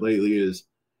a little bit lately, is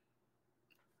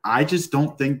I just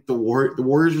don't think the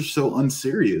Warriors are so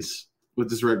unserious with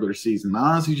this regular season.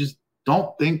 I honestly just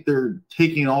don't think they're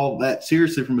taking all that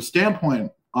seriously from a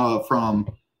standpoint from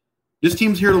this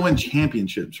team's here to win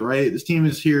championships, right? This team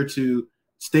is here to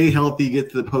stay healthy,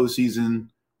 get to the postseason,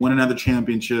 win another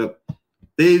championship.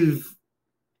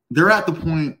 They're at the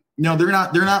point, they're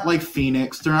not like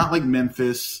Phoenix, they're not like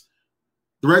Memphis.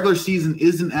 The regular season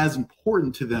isn't as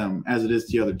important to them as it is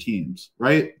to the other teams,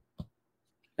 right?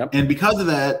 Yep. And because of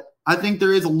that, I think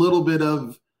there is a little bit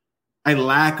of a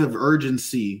lack of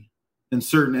urgency in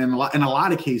a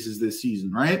lot of cases this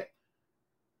season, right?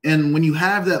 And when you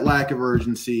have that lack of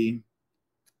urgency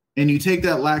and you take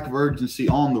that lack of urgency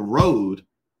on the road,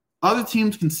 other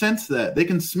teams can sense that. They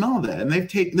can smell that, and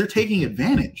they're taking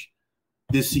advantage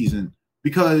this season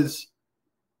because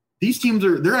these teams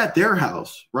they're at their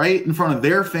house, right? In front of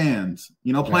their fans,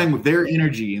 playing with their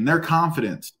energy and their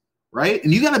confidence, right?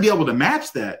 And you got to be able to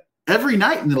match that every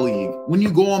night in the league when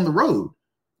you go on the road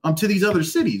to these other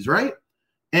cities, right?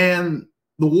 And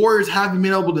the Warriors haven't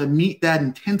been able to meet that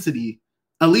intensity,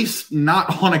 at least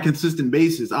not on a consistent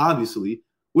basis, obviously,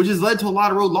 which has led to a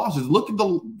lot of road losses. Look at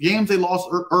the games they lost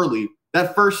early.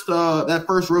 That first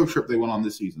road trip they went on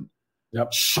this season.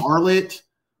 Yep. Charlotte,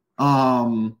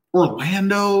 Orlando,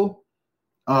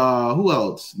 who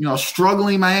else?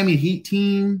 Struggling Miami Heat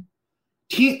team.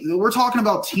 We're talking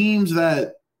about teams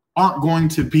that aren't going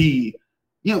to be,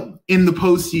 in the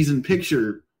postseason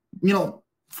picture,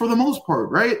 for the most part,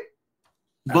 right?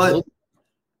 But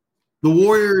the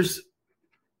Warriors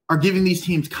are giving these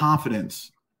teams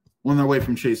confidence when they're away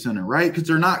from Chase Center, right? Because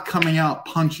they're not coming out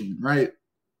punching, right?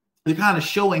 They're kind of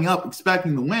showing up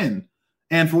expecting to win.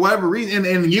 And for whatever reason,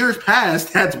 in years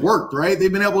past, that's worked, right?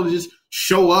 They've been able to just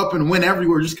show up and win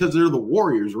everywhere just because they're the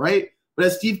Warriors, right? But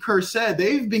as Steve Kerr said,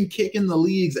 they've been kicking the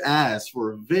league's ass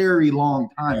for a very long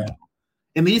time now.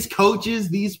 And these coaches,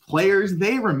 these players,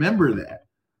 they remember that,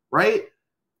 right?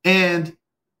 And,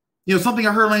 something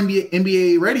I heard on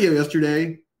NBA radio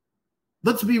yesterday,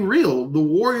 let's be real, the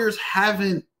Warriors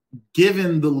haven't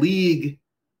given the league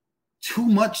too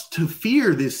much to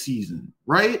fear this season,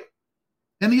 right?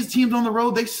 And these teams on the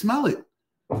road, they smell it.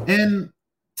 And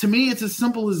to me, it's as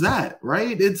simple as that,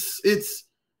 right? It's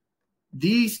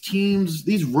these teams,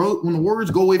 when the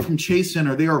Warriors go away from Chase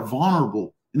Center, they are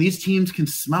vulnerable. And these teams can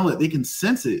smell it. They can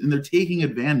sense it, and they're taking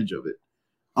advantage of it.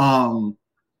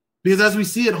 Because as we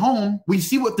see at home, we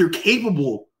see what they're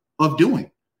capable of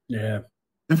doing. Yeah.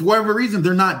 And for whatever reason,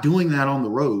 they're not doing that on the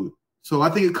road. So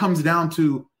I think it comes down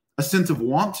to a sense of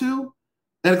want to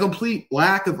and a complete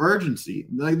lack of urgency.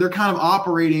 Like they're kind of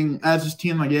operating as this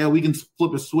team, like, yeah, we can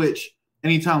flip a switch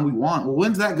anytime we want. Well,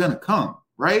 when's that going to come,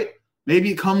 right?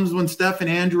 Maybe it comes when Steph and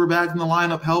Andrew are back in the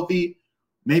lineup healthy.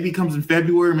 Maybe it comes in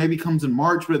February. Maybe it comes in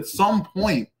March. But at some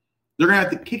point, they're going to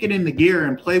have to kick it into gear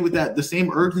and play with the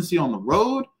same urgency on the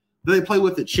road that they play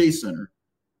with at Chase Center.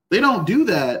 If they don't do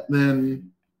that,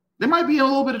 then they might be in a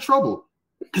little bit of trouble.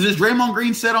 Because as Draymond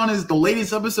Green said on the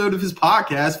latest episode of his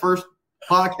podcast, first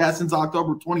podcast since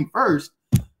October 21st,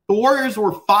 the Warriors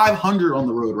were 500 on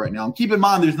the road right now. And keep in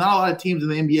mind, there's not a lot of teams in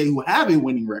the NBA who have a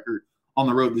winning record on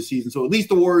the road this season. So at least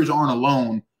the Warriors aren't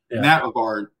alone in that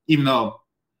regard, even though,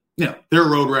 their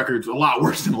road record's a lot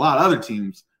worse than a lot of other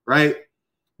teams, right?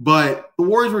 But the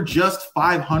Warriors were just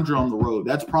 500 on the road.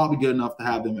 That's probably good enough to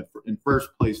have them in first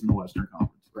place in the Western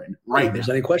Conference right now. There's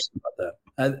any question about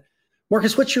that?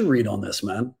 Marcus, what's your read on this,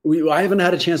 man? I haven't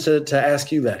had a chance to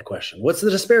ask you that question. What's the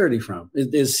disparity from?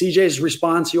 Is CJ's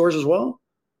response yours as well?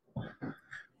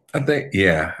 I think,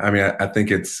 yeah. I mean, I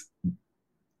think it's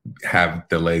have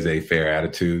the laissez-faire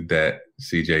attitude that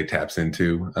CJ taps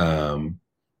into.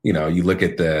 You look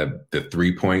at the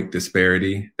 3-point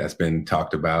disparity that's been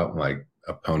talked about, like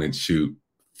opponents shoot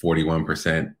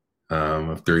 41%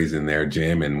 of threes in their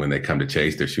gym, and when they come to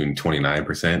chase, they're shooting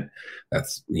 29%.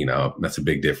 That's a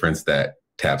big difference that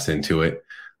taps into it.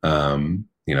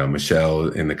 Michelle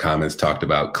in the comments talked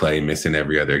about Klay missing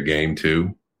every other game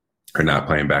too, or not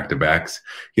playing back-to-backs.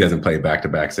 He doesn't play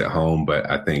back-to-backs at home, but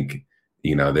I think,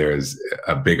 there's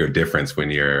a bigger difference when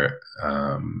you're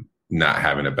not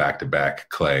having a back-to-back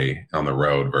Klay on the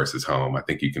road versus home. I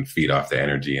think you can feed off the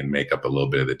energy and make up a little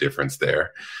bit of the difference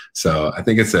there. So I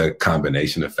think it's a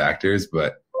combination of factors,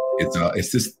 but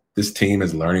it's just this team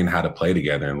is learning how to play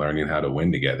together and learning how to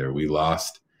win together. We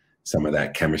lost some of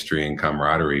that chemistry and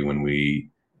camaraderie when we,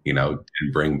 didn't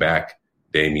bring back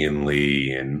Damian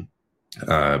Lee and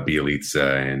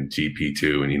Bielitsa and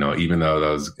GP2. And, even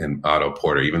though and Otto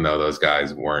Porter, even though those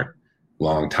guys weren't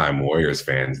longtime Warriors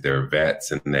fans, they're vets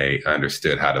and they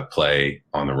understood how to play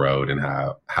on the road and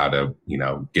how to,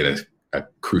 get a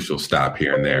crucial stop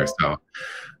here and there. So,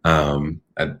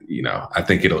 I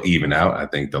think it'll even out. I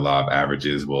think the law of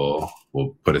averages will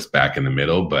put us back in the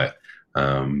middle, but,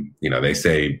 they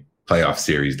say playoff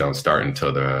series don't start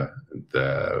until the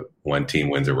one team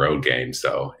wins a road game.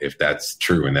 So if that's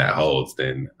true and that holds,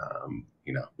 then,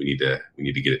 we need to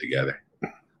get it together.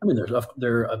 I mean,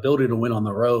 their ability to win on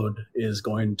the road is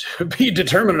going to be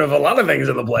determinative of a lot of things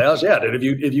in the playoffs. Yeah,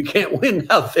 dude, if you can't win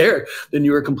out there, then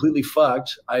you are completely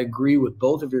fucked. I agree with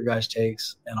both of your guys'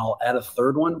 takes, and I'll add a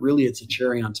third one. Really, it's a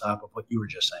cherry on top of what you were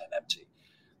just saying, MT.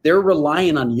 They're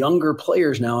relying on younger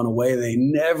players now in a way they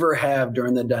never have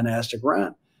during the dynastic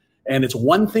run. And it's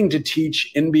one thing to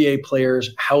teach NBA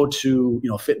players how to,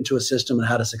 fit into a system and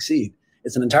how to succeed.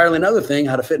 It's an entirely another thing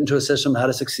how to fit into a system, how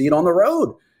to succeed on the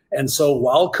road. And so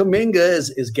while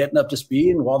Kuminga is getting up to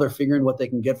speed and while they're figuring what they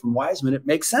can get from Wiseman, it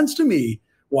makes sense to me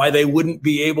why they wouldn't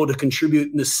be able to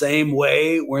contribute in the same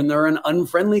way when they're in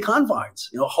unfriendly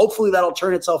confines. Hopefully that'll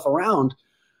turn itself around,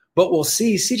 but we'll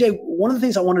see. CJ, one of the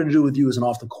things I wanted to do with you is an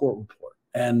off the court report.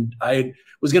 And I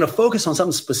was going to focus on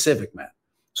something specific, man.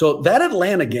 So that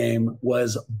Atlanta game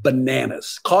was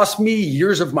bananas. Cost me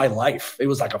years of my life. It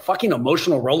was like a fucking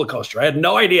emotional roller coaster. I had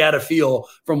no idea how to feel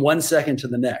from one second to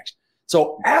the next.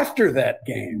 So after that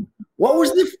game, what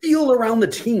was the feel around the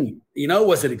team?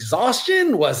 Was it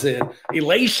exhaustion? Was it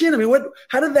elation? I mean,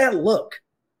 how did that look?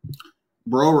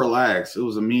 Bro, relax. It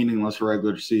was a meaningless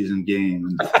regular season game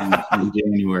in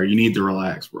January. You need to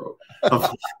relax, bro.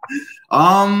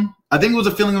 I think it was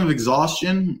a feeling of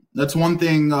exhaustion. That's one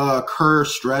thing Kerr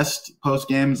stressed post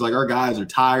games. Like, our guys are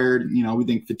tired. We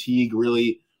think fatigue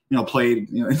really, played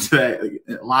into that,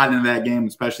 a lot into that game,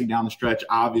 especially down the stretch.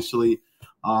 Obviously,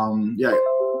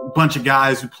 a bunch of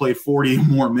guys who played 40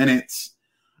 more minutes.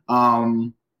 I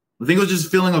think it was just a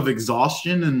feeling of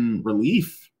exhaustion and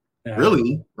relief. Yeah.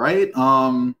 Really, right?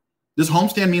 This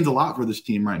homestand means a lot for this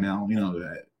team right now.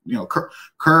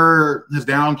 Kerr has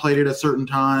downplayed it at certain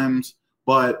times,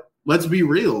 but let's be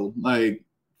real. Like,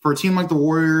 for a team like the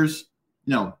Warriors,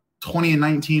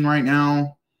 20-19 right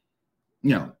now,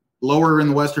 lower in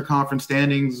the Western Conference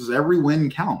standings, every win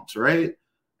counts, right?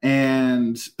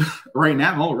 And right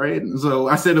now, right? So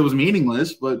I said it was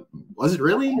meaningless, but was it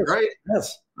really, right?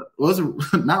 Yes. Was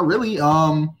it not really?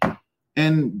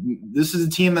 And this is a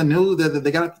team that knew that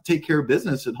they got to take care of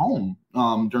business at home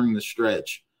during the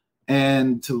stretch.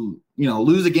 And to,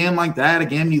 lose a game like that, a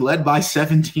game you led by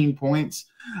 17 points,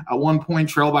 at one point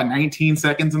trailed by 19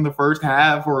 seconds in the first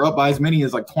half, or up by as many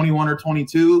as like 21 or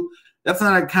 22, that's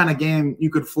not a kind of game you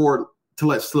could afford to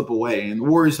let slip away. And the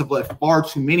Warriors have let far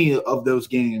too many of those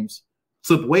games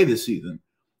slip away this season.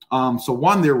 So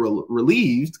one, they're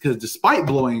relieved because despite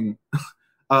blowing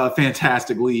a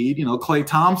fantastic lead, Klay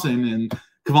Thompson and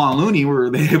Kevon Looney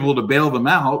were able to bail them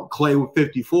out. Klay with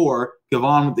 54,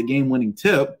 Kevon with the game-winning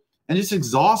tip, and just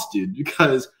exhausted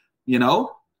because,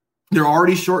 they're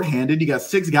already shorthanded. You got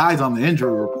 6 guys on the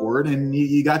injury report, and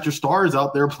you got your stars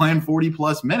out there playing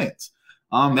 40-plus minutes.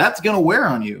 That's going to wear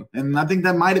on you. And I think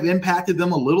that might have impacted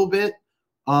them a little bit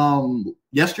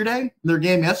their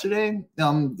game yesterday.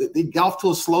 They got off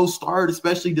to a slow start,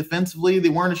 especially defensively. They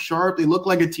weren't as sharp. They looked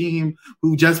like a team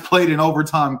who just played an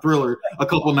overtime thriller a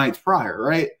couple nights prior,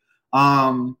 right?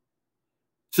 So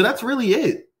that's really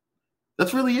it.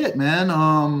 That's really it,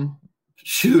 man.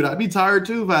 Shoot, I'd be tired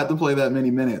too if I had to play that many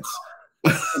minutes.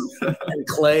 And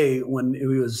Clay, when he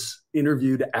was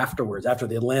interviewed afterwards, after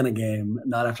the Atlanta game,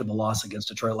 not after the loss against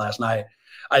Detroit last night,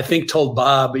 I think told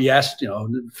Bob, he asked,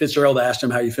 Fitzgerald asked him,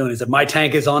 how you feeling? He said, my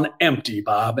tank is on empty,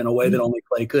 Bob, in a way that only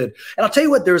Clay could. And I'll tell you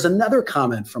what, there was another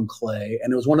comment from Clay,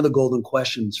 and it was one of the golden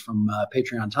questions from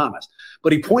Patreon Thomas.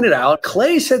 But he pointed out,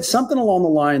 Clay said something along the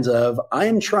lines of, I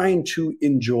am trying to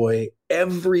enjoy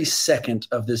every second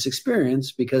of this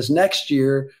experience because next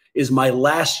year is my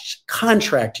last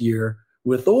contract year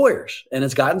with the Warriors. And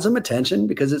it's gotten some attention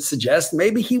because it suggests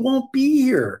maybe he won't be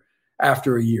here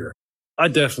after a year. I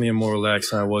definitely am more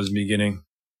relaxed than I was in the beginning.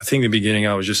 I think in the beginning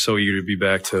I was just so eager to be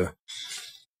back to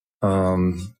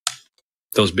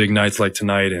those big nights like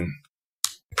tonight and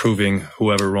proving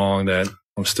whoever wrong that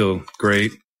I'm still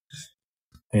great.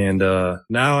 And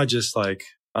now I just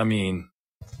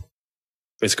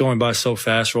it's going by so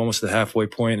fast. We're almost at the halfway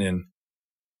point, and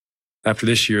after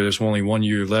this year, there's only 1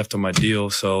 year left on my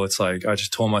deal. So it's like I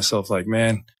just told myself,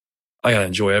 man, I gotta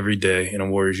enjoy every day in a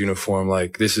Warriors uniform.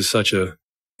 This is such a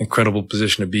incredible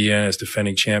position to be in as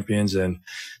defending champions, and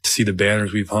to see the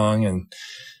banners we've hung and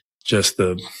just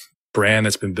the brand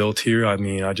that's been built here.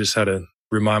 I just had to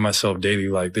remind myself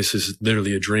daily, this is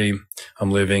literally a dream I'm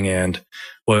living, and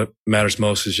what matters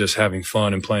most is just having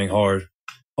fun and playing hard.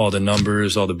 All the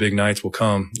numbers, all the big nights will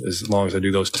come as long as I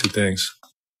do those two things.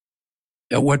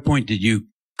 At what point did you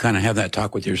kind of have that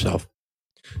talk with yourself?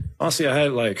 Honestly, I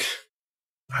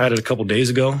had it a couple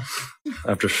days ago.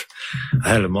 After I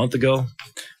had it a month ago.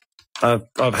 I've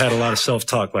had a lot of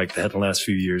self-talk like that in the last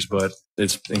few years, but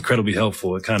it's incredibly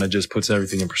helpful. It kind of just puts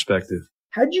everything in perspective.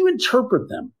 How'd you interpret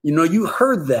them? You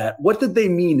heard that. What did they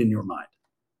mean in your mind?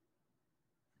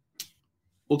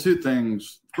 Well, two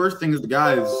things. First thing is the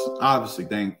guy is obviously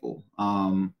thankful.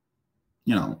 2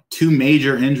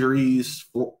 major injuries,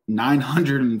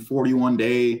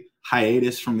 941-day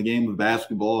hiatus from the game of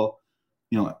basketball.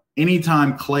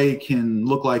 Anytime Clay can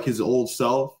look like his old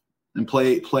self and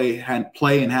play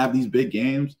and have these big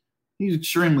games, he's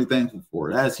extremely thankful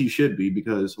for it, as he should be,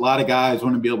 because a lot of guys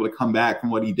want to be able to come back from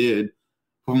what he did,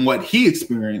 from what he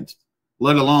experienced,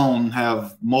 let alone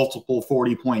have multiple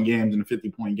 40-point games and a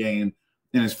 50-point game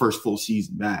in his first full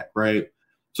season back, right?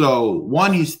 So,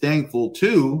 one, he's thankful.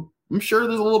 Two, I'm sure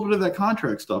there's a little bit of that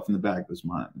contract stuff in the back of his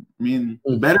mind.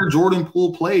 The better Jordan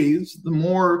Poole plays, the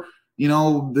more,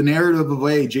 the narrative of,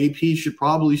 hey, JP should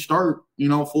probably start,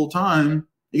 full-time,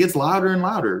 it gets louder and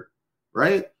louder,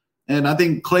 right? And I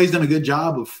think Clay's done a good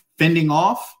job of fending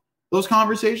off those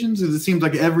conversations, because it seems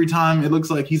like every time it looks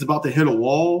like he's about to hit a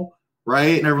wall,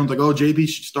 right? And everyone's like, oh, JP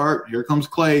should start. Here comes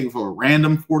Clay for a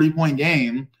random 40-point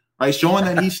game, right? Showing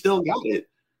that he's still got it.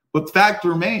 But the fact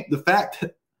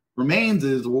remains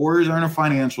is the Warriors are in a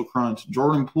financial crunch.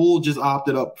 Jordan Poole just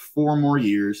opted up 4 more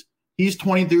years. He's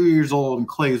 23 years old, and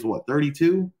Clay's what, 32?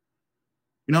 You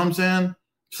know what I'm saying?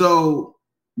 So,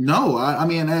 no,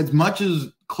 as much as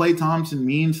Klay Thompson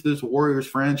means to this Warriors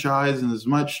franchise, and as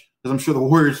much as I'm sure the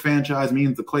Warriors franchise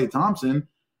means to Klay Thompson,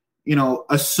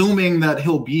 assuming that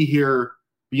he'll be here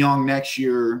beyond next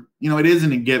year, it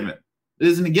isn't a given. It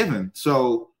isn't a given.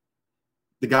 So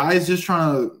the guy is just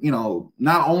trying to,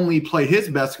 not only play his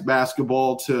best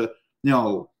basketball to,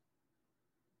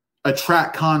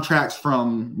 attract contracts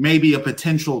from maybe a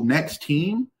potential next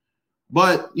team,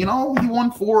 but, he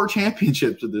won 4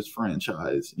 championships with this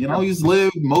franchise. He's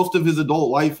lived most of his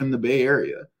adult life in the Bay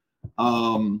Area.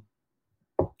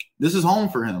 This is home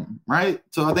for him, right?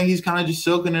 So I think he's kind of just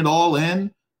soaking it all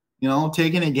in,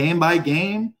 taking it game by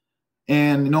game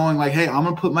and knowing hey, I'm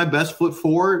going to put my best foot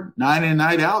forward night in and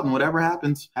night out, and whatever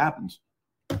happens, happens.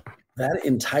 That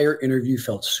entire interview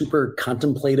felt super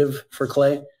contemplative for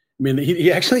Clay.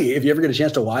 He actually, if you ever get a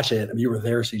chance to watch it, you were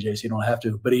there, CJ, so you don't have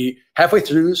to, but he halfway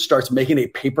through starts making a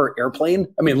paper airplane.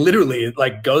 Literally,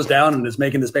 it goes down and is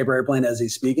making this paper airplane as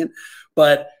he's speaking.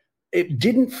 But it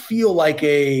didn't feel like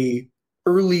a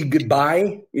early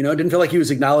goodbye. It didn't feel like he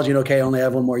was acknowledging, okay, I only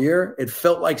have 1 more year. It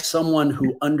felt like someone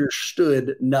who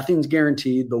understood nothing's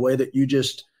guaranteed the way that you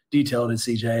just detailed it,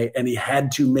 CJ, and he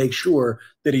had to make sure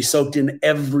that he soaked in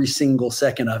every single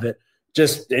second of it.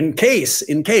 Just in case,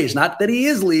 not that he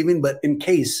is leaving, but in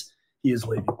case he is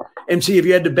leaving. MC, if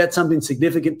you had to bet something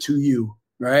significant to you,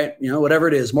 right? Whatever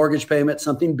it is, mortgage payment,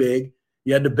 something big,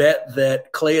 you had to bet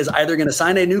that Clay is either going to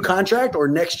sign a new contract or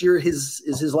next year is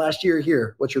his last year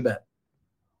here. What's your bet?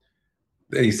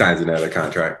 He signs another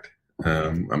contract.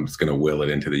 I'm just going to will it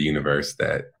into the universe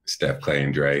that Steph, Clay,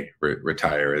 and Dre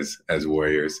retire as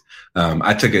Warriors.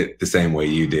 I took it the same way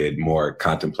you did, more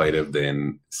contemplative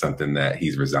than something that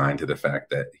he's resigned to the fact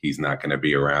that he's not going to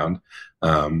be around.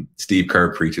 Steve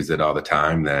Kerr preaches it all the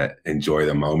time, that enjoy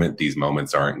the moment. These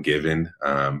moments aren't given.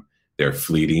 they're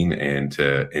fleeting and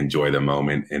to enjoy the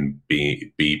moment and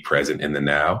be present in the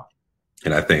now.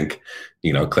 And I think,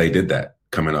 Klay did that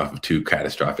coming off of 2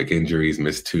 catastrophic injuries,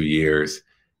 missed 2 years,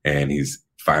 and he's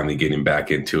finally getting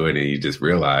back into it. And he just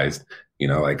realized,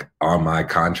 on my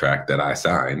contract that I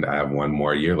signed, I have 1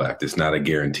 more year left. It's not a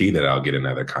guarantee that I'll get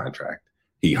another contract.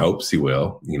 He hopes he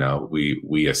will.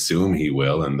 We assume he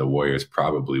will, and the Warriors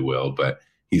probably will, but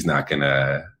he's not going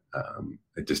to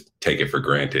just take it for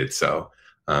granted. So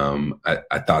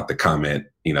I thought the comment,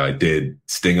 it did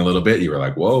sting a little bit. You were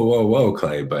like, whoa, whoa, whoa,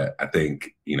 Klay. But I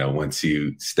think, once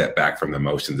you step back from the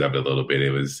emotions of it a little bit,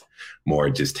 it was more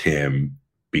just him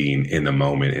being in the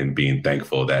moment and being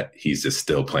thankful that he's just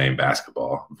still playing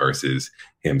basketball versus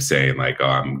him saying like, oh,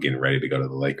 I'm getting ready to go to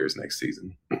the Lakers next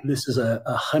season. This is a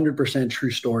 100%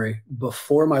 true story.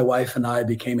 Before my wife and I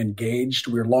became engaged,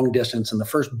 we were long distance. And the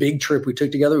first big trip we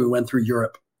took together, we went through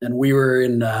Europe, and we were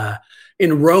in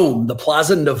Rome, the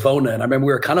Plaza Navona. And I remember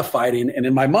we were kind of fighting. And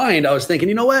in my mind, I was thinking,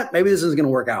 you know what, maybe this isn't going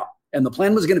to work out. And the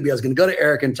plan was going to be, I was going to go to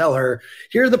Erica and tell her,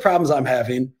 here are the problems I'm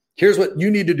having. Here's what you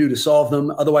need to do to solve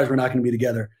them. Otherwise, we're not going to be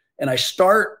together. And I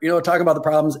start, talking about the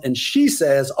problems. And she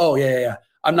says, oh, yeah.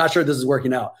 I'm not sure this is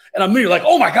working out. And I'm like,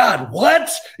 oh, my God, what?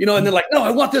 And they're like, no,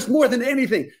 I want this more than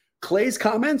anything. Klay's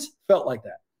comments felt like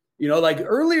that. Like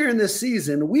earlier in this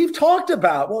season, we've talked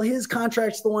about, well, his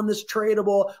contract's the one that's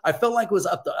tradable. I felt like it was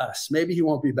up to us. Maybe he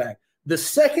won't be back. The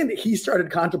second he started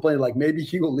contemplating, like maybe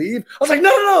he will leave, I was like,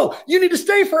 no, you need to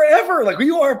stay forever. Like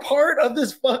you are a part of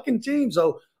this fucking team.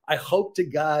 So I hope to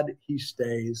God he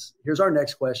stays. Here's our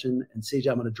next question. And CJ,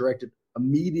 I'm going to direct it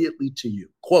immediately to you.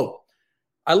 Quote,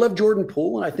 I love Jordan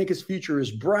Poole and I think his future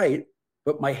is bright,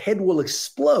 but my head will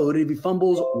explode if he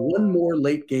fumbles one more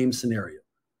late game scenario.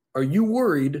 Are you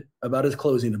worried about his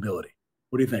closing ability?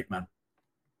 What do you think, man?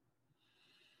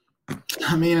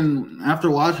 I mean, after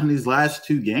watching these last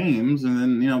 2 games and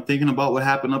then, thinking about what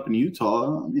happened up in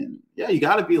Utah, I mean, yeah, you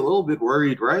got to be a little bit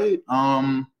worried, right?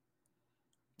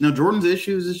 Jordan's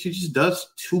issues is she just does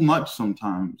too much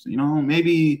sometimes,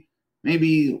 maybe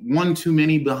 1 too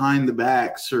many behind the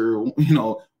backs or,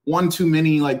 1 too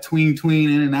many like tween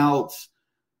in and outs.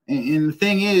 And the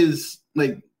thing is,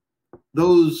 like,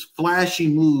 those flashy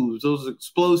moves, those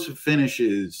explosive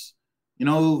finishes,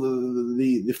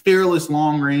 the fearless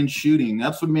long-range shooting,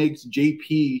 that's what makes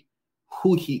JP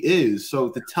who he is. So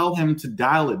to tell him to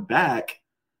dial it back,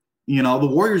 the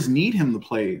Warriors need him to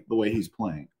play the way he's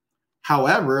playing.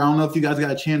 However, I don't know if you guys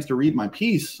got a chance to read my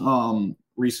piece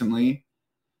recently.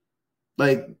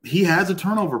 Like, he has a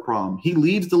turnover problem. He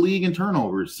leads the league in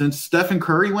turnovers. Since Stephen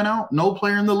Curry went out, no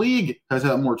player in the league has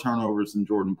had more turnovers than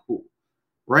Jordan Poole,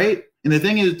 right? And the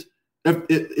thing is,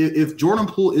 if Jordan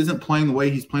Poole isn't playing the way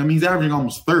he's playing, I mean, he's averaging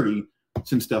almost 30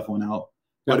 since Steph went out.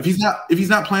 But if he's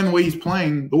not playing the way he's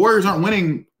playing, the Warriors aren't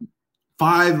winning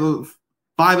 5 of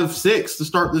 6 to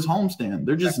start this homestand.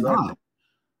 They're just not.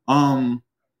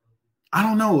 I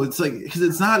don't know. It's like, because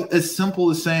it's not as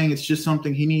simple as saying it's just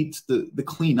something he needs to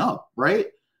clean up, right?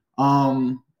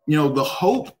 The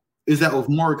hope is that with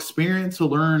more experience, he'll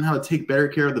learn how to take better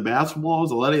care of the basketball, as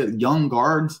a lot of young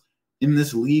guards in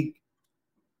this league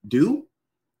do.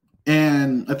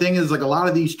 And the thing is, like, a lot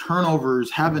of these turnovers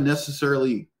haven't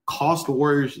necessarily cost the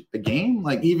Warriors a game.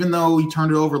 Like, even though he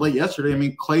turned it over late yesterday, I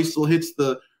mean, Klay still hits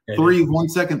the 3 1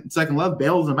 second left,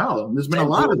 bails him out. And there's been a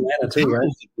lot of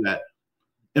that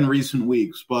in recent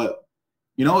weeks. But,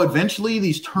 eventually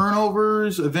these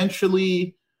turnovers, throwing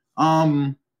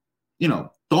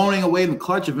away the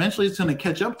clutch, eventually it's going to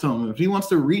catch up to him. If he wants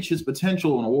to reach his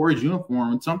potential in a Warriors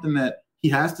uniform, it's something that he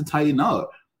has to tighten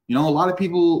up. A lot of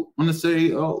people want to say,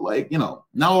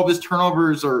 not all of his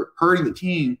turnovers are hurting the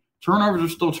team. Turnovers are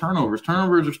still turnovers.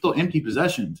 Turnovers are still empty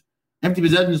possessions. Empty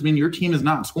possessions mean your team is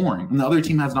not scoring, and the other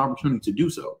team has an opportunity to do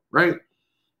so, right?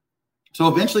 So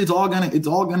eventually it's all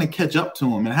gonna catch up to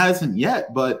him. It hasn't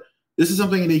yet, but this is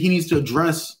something that he needs to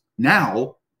address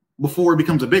now before it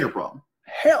becomes a bigger problem.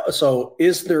 Hell, so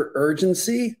is there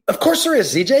urgency? Of course there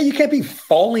is, CJ. You can't be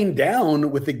falling down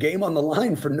with the game on the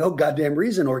line for no goddamn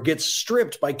reason or get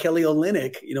stripped by Kelly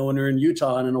Olynyk, when you're in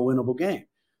Utah and in a winnable game.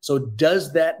 So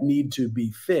does that need to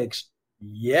be fixed?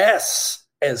 Yes,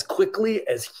 as quickly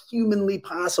as humanly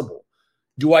possible.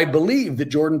 Do I believe that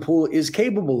Jordan Poole is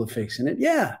capable of fixing it?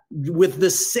 Yeah, with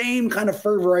the same kind of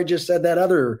fervor I just said that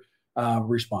other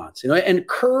response, and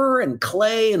Kerr and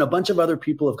Klay and a bunch of other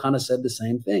people have kind of said the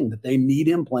same thing, that they need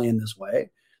him playing this way,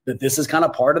 that this is kind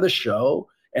of part of the show,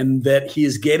 and that he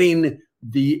is getting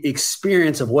the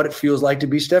experience of what it feels like to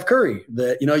be Steph Curry,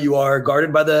 that, you are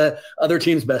guarded by the other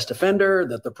team's best defender,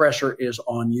 that the pressure is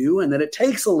on you, and that it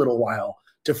takes a little while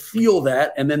to feel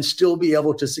that and then still be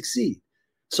able to succeed.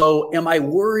 So am I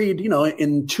worried,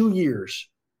 in 2 years,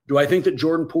 do I think that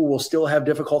Jordan Poole will still have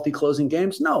difficulty closing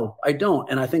games? No, I don't.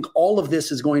 And I think all of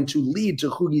this is going to lead to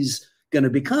who he's going to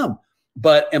become.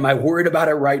 But am I worried about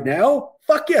it right now?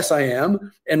 Fuck yes, I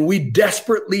am. And we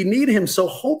desperately need him. So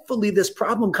hopefully this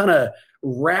problem kind of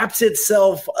wraps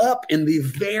itself up in the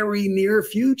very near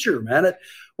future, man.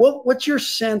 What's your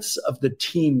sense of the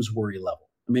team's worry level?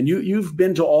 I mean, you've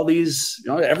been to all these,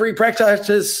 every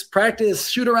practice,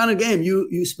 shoot around a game.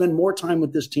 You spend more time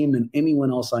with this team than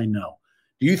anyone else I know.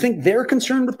 Do you think they're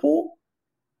concerned with Poole?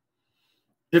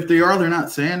 If they are, they're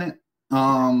not saying it.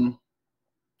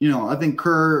 I think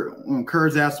when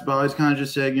Kerr's asked about it, he's kind of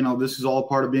just saying, this is all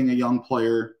part of being a young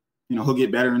player. He'll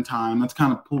get better in time. That's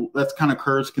kind of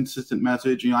Kerr's consistent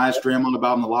message. I asked Draymond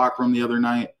about in the locker room the other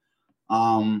night.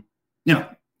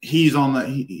 He's on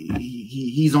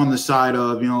the side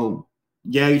of,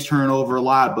 he's turning over a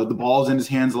lot, but the ball's in his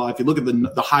hands a lot. If you look at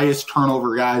the highest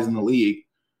turnover guys in the league,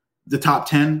 the top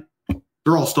 10,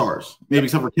 they're all stars, maybe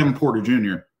except for Kevin Porter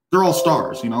Jr. They're all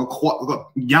stars,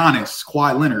 Giannis,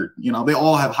 Kawhi Leonard, they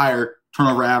all have higher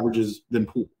turnover averages than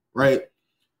Poole, right?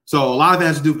 So a lot of that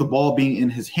has to do with the ball being in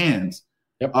his hands.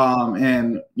 Yep.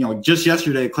 Just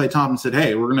yesterday, Klay Thompson said,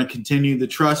 hey, we're going to continue to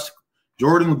trust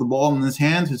Jordan with the ball in his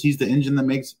hands because he's the engine that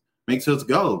makes us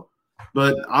go.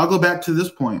 But I'll go back to this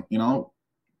point,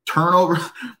 turnover.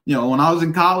 When I was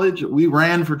in college, we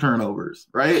ran for turnovers,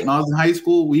 right? When I was in high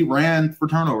school, we ran for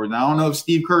turnovers. Now, I don't know if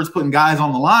Steve Kerr's putting guys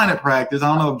on the line at practice. I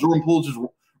don't know if Jordan Poole's just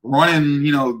running,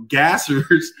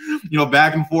 gassers,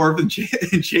 back and forth in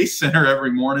Chase Center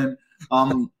every morning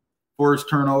for his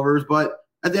turnovers. But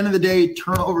at the end of the day,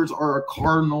 turnovers are a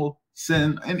cardinal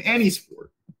sin in any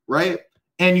sport, right?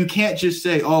 And you can't just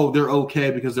say, oh, they're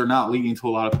okay because they're not leading to a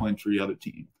lot of points for the other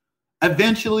team.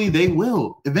 Eventually they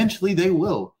will.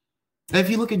 And if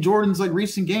you look at Jordan's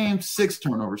recent games, 6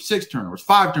 turnovers, 5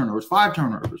 turnovers, 5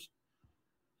 turnovers.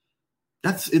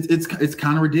 It's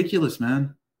kind of ridiculous,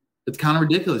 man. It's kind of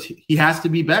ridiculous. He has to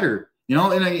be better,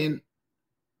 and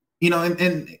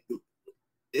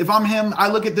if I'm him, I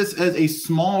look at this as a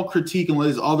small critique in what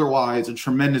is otherwise a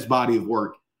tremendous body of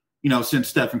work, since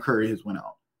Stephen Curry has went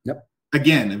out. Yep.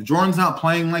 Again, if Jordan's not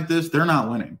playing like this, they're not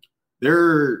winning.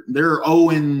 They're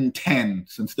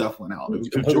 0-10 since Steph went out. If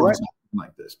Jordan's not playing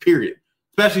like this, period.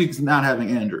 Especially not having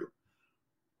Andrew.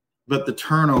 But the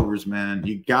turnovers, man,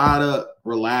 you gotta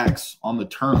relax on the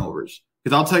turnovers.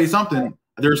 Because I'll tell you something,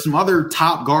 there's some other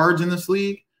top guards in this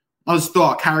league. I just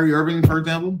thought Kyrie Irving, for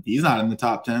example, he's not in the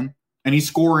top 10. And he's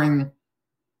scoring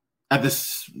at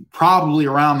this probably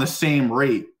around the same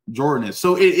rate Jordan is.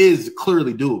 So it is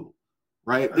clearly doable,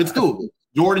 right? It's doable.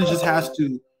 Jordan just has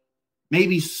to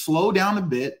maybe slow down a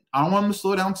bit. I don't want him to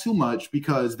slow down too much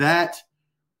because that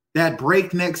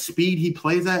breakneck speed he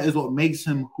plays at is what makes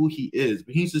him who he is.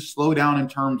 But he needs to slow down in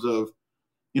terms of,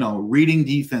 reading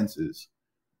defenses.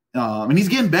 And he's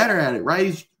getting better at it, right?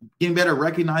 He's getting better at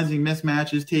recognizing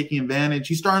mismatches, taking advantage.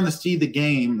 He's starting to see the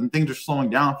game and things are slowing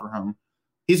down for him.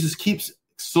 He just keeps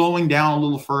slowing down a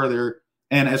little further.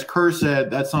 And as Kerr said,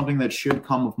 that's something that should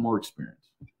come with more experience.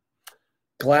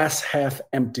 Glass half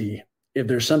empty. If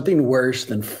there's something worse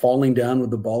than falling down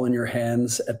with the ball in your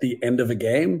hands at the end of a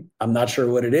game, I'm not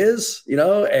sure what it is,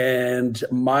 and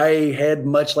my head,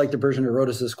 much like the person who wrote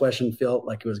us this question, felt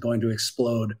like it was going to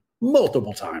explode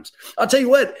multiple times. I'll tell you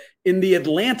what, in the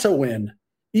Atlanta win,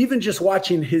 even just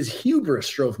watching his hubris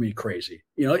drove me crazy.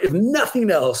 If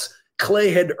nothing else,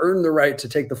 Klay had earned the right to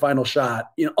take the final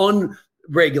shot on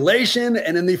regulation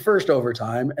and in the first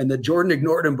overtime, and that Jordan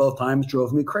ignored him both times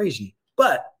drove me crazy.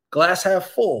 But glass half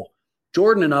full.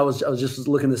 Jordan, and I was just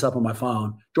looking this up on my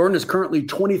phone. Jordan is currently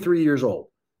 23 years old.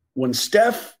 When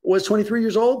Steph was 23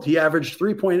 years old, he averaged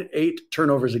 3.8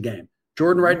 turnovers a game.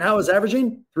 Jordan right now is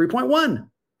averaging 3.1.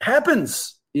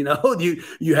 Happens. You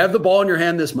have the ball in your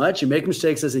hand this much. You make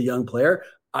mistakes as a young player.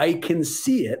 I can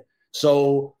see it.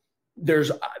 So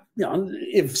there's,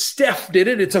 if Steph did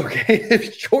it, it's okay.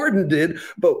 If Jordan did,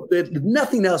 but if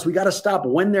nothing else, we got to stop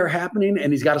when they're happening,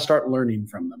 and he's got to start learning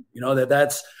from them.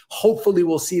 That's hopefully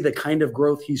we'll see the kind of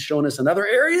growth he's shown us in other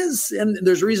areas, and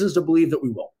there's reasons to believe that we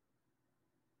will.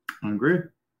 I agree.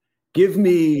 Give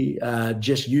me,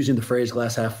 just using the phrase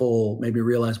glass half full, maybe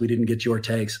realize we didn't get your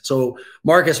takes. So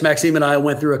Marcus, Maxime, and I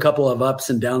went through a couple of ups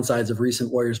and downsides of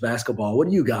recent Warriors basketball. What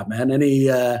do you got, man?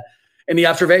 Any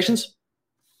observations?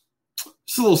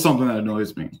 It's a little something that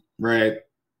annoys me, right?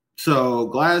 So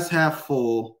glass half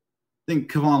full, I think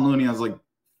Kevon Looney has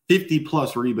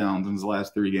 50-plus rebounds in his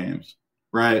last 3 games,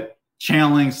 right?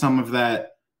 Channeling some of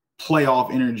that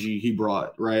playoff energy he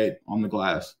brought, right, on the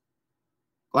glass.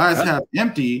 Glass half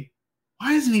empty.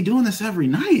 Why isn't he doing this every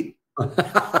night?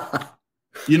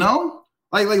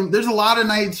 Like there's a lot of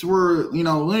nights where,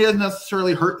 Looney doesn't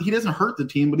necessarily hurt. He doesn't hurt the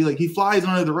team, but he flies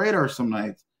under the radar some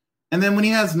nights. And then when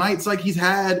he has nights like he's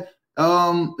had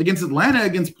against Atlanta,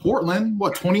 against Portland,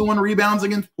 21 rebounds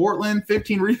against Portland,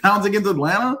 15 rebounds against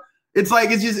Atlanta. It's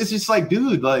just like,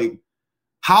 dude, like,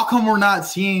 how come we're not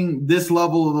seeing this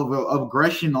level of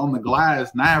aggression on the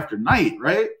glass night after night,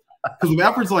 right? Because with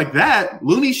efforts like that,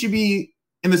 Looney should be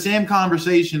in the same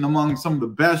conversation among some of the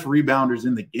best rebounders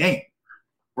in the game.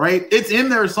 Right, it's in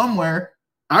there somewhere.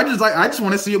 I just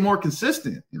want to see it more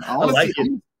consistent. I want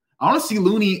to see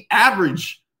Looney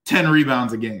average 10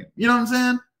 rebounds a game. You know what I'm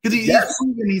saying? Because he's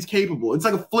proven he's capable. It's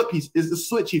like a flip. It's a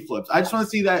switch he flips. I just want to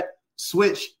see that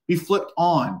switch be flipped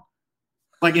on,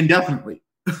 like indefinitely.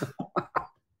 Give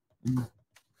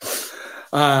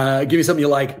me something you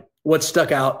like. What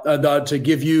stuck out to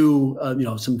give you,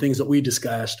 some things that we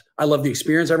discussed. I love the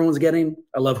experience everyone's getting.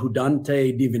 I love who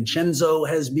Dante DiVincenzo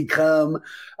has become.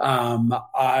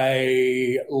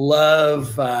 I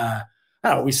love,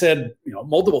 we said,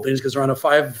 multiple things because they're on a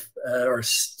 5 or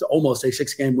almost a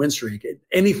 6-game win streak.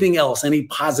 Anything else? Any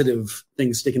positive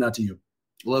things sticking out to you?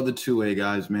 Love the two-way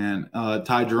guys, man.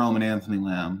 Ty Jerome and Anthony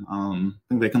Lamb. I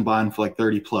think they combined for like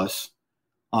 30 plus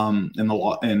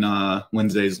in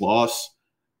Wednesday's loss.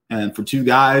 And for two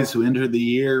guys who entered the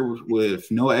year with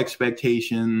no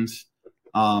expectations,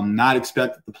 not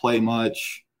expected to play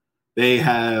much, they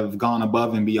have gone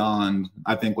above and beyond,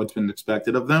 I think, what's been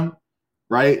expected of them,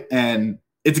 right? And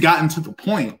it's gotten to the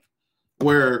point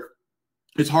where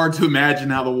it's hard to imagine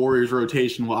how the Warriors'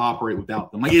 rotation will operate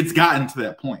without them. Like, it's gotten to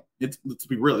that point. Let's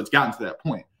be real, it's gotten to that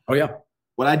point. Oh, yeah.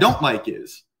 What I don't like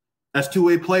is, as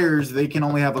two-way players, they can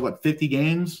only have 50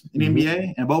 games in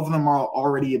NBA, and both of them are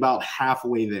already about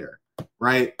halfway there,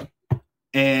 right?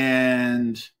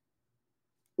 And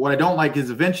what I don't like is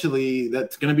eventually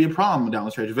that's going to be a problem down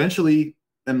the stretch. Eventually,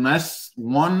 unless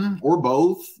one or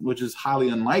both, which is highly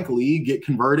unlikely, get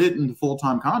converted into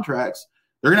full-time contracts,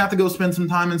 they're going to have to go spend some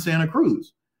time in Santa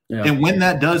Cruz. Yeah. And when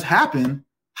that does happen,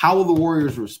 how will the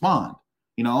Warriors respond?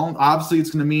 Obviously it's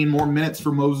going to mean more minutes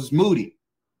for Moses Moody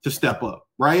to step up,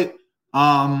 right?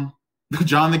 John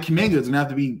the Kuminga is going to have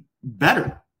to be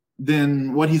better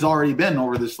than what he's already been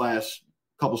over this last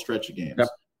couple stretch of games. Yep.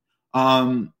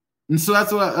 And so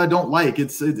that's what I don't like.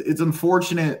 It's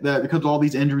unfortunate that because of all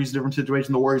these injuries, different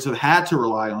situations, the Warriors have had to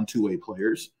rely on two-way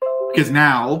players because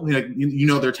now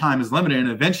their time is limited, and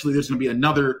eventually there's going to be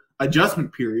another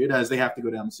adjustment period as they have to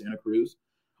go down to Santa Cruz.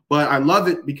 But I love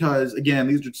it because, again,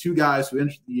 these are two guys who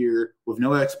entered the year with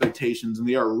no expectations, and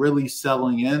they are really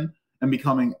settling in and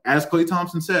becoming, as Klay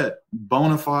Thompson said,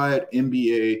 bona fide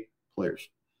NBA players.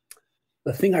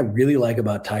 The thing I really like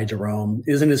about Ty Jerome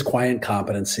isn't his quiet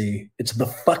competency. It's the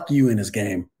fuck you in his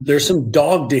game. There's some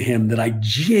dog to him that I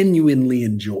genuinely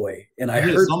enjoy. And I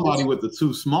heard somebody with the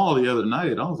too small the other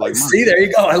night. I was like, see, there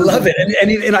you go. I love it.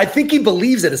 And I think he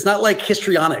believes it. It's not like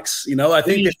histrionics. I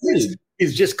think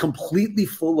he's just completely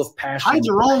full of passion. Ty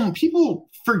Jerome, people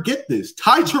forget this.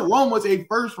 Ty Jerome was a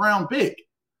first-round pick.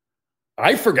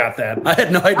 I forgot that. I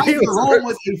had no idea. Ty Jerome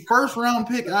was a first-round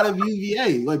pick out of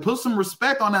UVA. Like, put some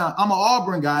respect on that. I'm an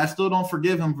Auburn guy. I still don't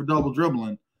forgive him for double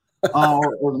dribbling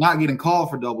or not getting called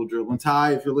for double dribbling.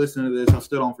 Ty, if you're listening to this, I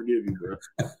still don't forgive you, bro.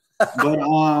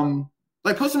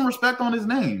 But, put some respect on his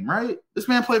name, right? This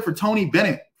man played for Tony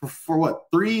Bennett for what,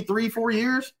 4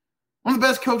 years? One of the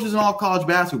best coaches in all of college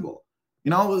basketball.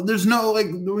 There's no,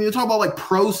 when you talk about,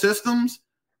 pro systems,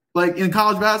 in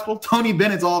college basketball, Tony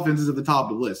Bennett's offense is at the top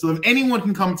of the list. So if anyone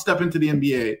can come step into the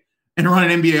NBA and run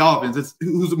an NBA offense,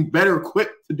 who's better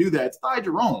equipped to do that, it's Ty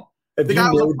Jerome. The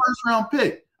guy was a first-round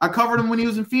pick. I covered him when he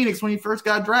was in Phoenix when he first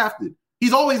got drafted.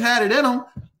 He's always had it in him.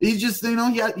 He's just, he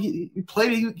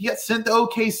got sent to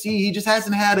OKC. He just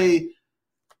hasn't had a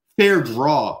fair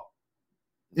draw,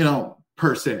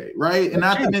 per se, right? And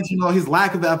not to mention, his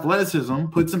lack of athleticism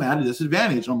puts him at a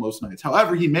disadvantage on most nights.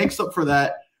 However, he makes up for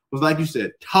that with, like you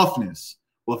said, toughness,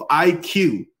 with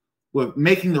IQ, with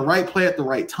making the right play at the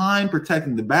right time,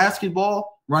 protecting the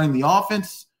basketball, running the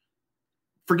offense.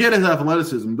 Forget his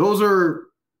athleticism. Those are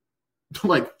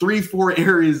 3-4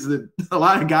 areas that a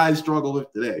lot of guys struggle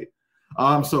with today.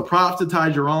 So props to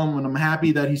Ty Jerome, and I'm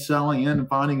happy that he's settling in and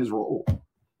finding his role.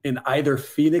 In either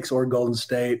Phoenix or Golden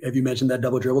State, have you mentioned that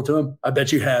double dribble to him? I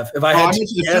bet you have. If I had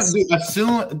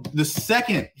the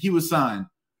second he was signed,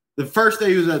 the first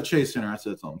day he was at Chase Center, I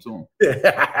said something to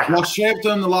him. Walked straight up to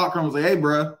him in the locker room, was like, "Hey,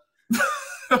 bro."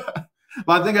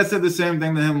 But I think I said the same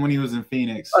thing to him when he was in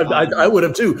Phoenix. I would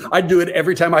have too. I'd do it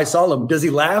every time I saw him. Does he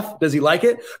laugh? Does he like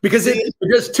it? Because it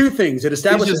does two things. It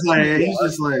establishes. He's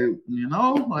just like,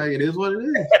 it is what it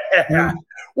is.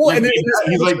 Well, Well, and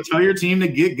he's like, tell your team to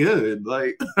get good.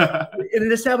 Like, and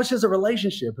it establishes a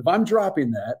relationship. If I'm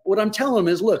dropping that, what I'm telling him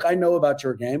is, look, I know about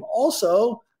your game.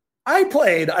 Also, I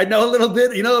played. I know a little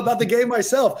bit, about the game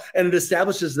myself, and it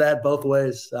establishes that both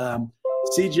ways.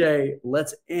 CJ,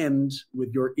 let's end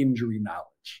with your injury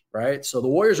knowledge, right? So the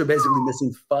Warriors are basically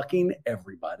missing fucking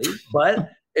everybody, but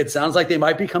it sounds like they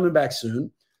might be coming back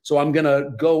soon. So I'm going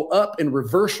to go up in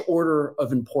reverse order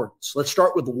of importance. Let's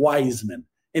start with Wiseman.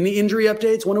 Any injury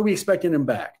updates? When are we expecting him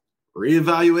back?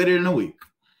 Reevaluated in a week.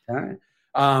 All right.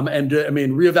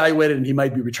 Reevaluated and he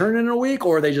might be returning in a week,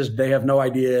 or they have no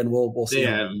idea and we'll see.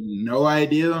 They have no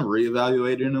idea.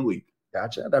 Reevaluated in a week.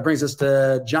 Gotcha. That brings us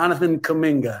to Jonathan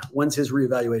Kuminga. When's his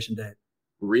reevaluation date?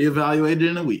 Reevaluated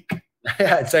in a week.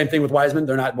 Yeah, same thing with Wiseman.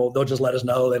 They'll just let us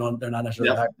know. They're not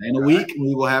necessarily. Yep. In a week,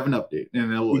 we will have an update,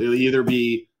 and it'll either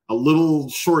be a little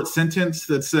short sentence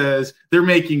that says they're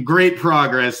making great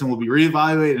progress and will be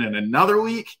reevaluated in another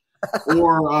week,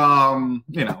 or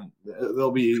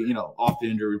they'll be off the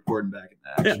injury report and back in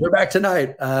action. Yeah, they're back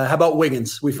tonight. How about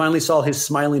Wiggins? We finally saw his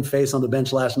smiling face on the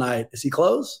bench last night. Is he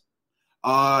close?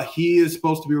 He is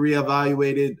supposed to be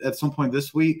reevaluated at some point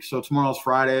this week. So tomorrow's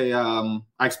Friday. I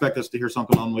expect us to hear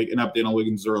something on an update on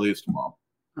Wiggins as early as tomorrow.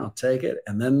 I'll take it.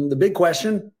 And then the big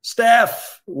question,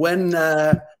 Steph, when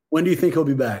do you think he'll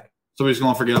be back? Somebody's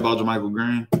going to forget about JaMychal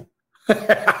Green.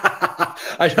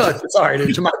 I know. Sorry,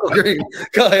 dude. JaMychal Green.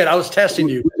 Go ahead. I was testing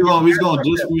you. We're going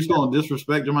to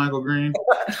disrespect JaMychal Green.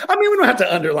 I mean, we don't have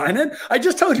to underline it. I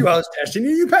just told you I was testing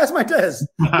you. You passed my test.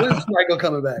 When's Michael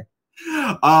coming back?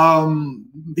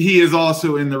 He is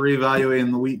also in the reevaluating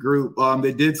the week group.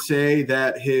 They did say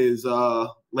that his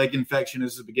leg infection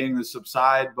is beginning to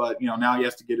subside, but now he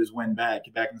has to get his wind back,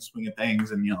 get back in the swing of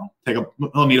things, and he'll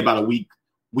need about a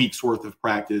week's worth of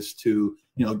practice to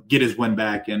get his wind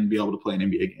back and be able to play in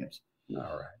NBA games.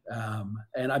 All right.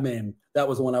 And that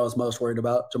was the one I was most worried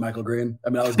about, JaMychal Green. I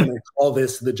was going to call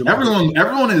this the JaMychal.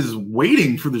 Everyone is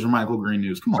waiting for the JaMychal Green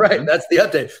news. Come on, right? Man. That's the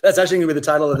update. That's actually going to be the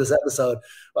title of this episode.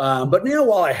 But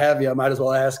while I have you, I might as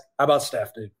well ask: how about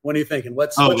Steph, dude? What are you thinking?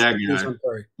 What's that guy?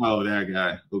 Oh, that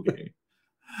guy. Okay.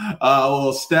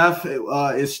 Well, Steph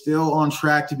is still on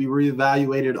track to be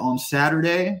reevaluated on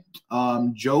Saturday.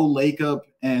 Joe Lacob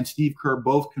and Steve Kerr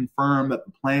both confirmed that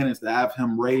the plan is to have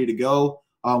him ready to go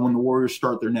when the Warriors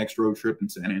start their next road trip in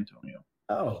San Antonio.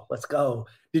 Oh, let's go.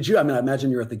 Did you? I imagine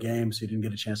you were at the game, so you didn't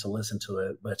get a chance to listen to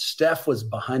it. But Steph was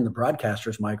behind the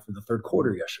broadcaster's mic for the third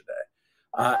quarter yesterday.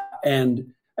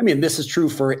 And this is true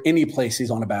for any place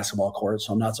he's on a basketball court,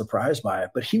 so I'm not surprised by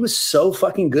it. But he was so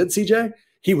fucking good, CJ.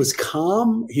 He was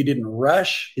calm. He didn't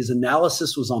rush. His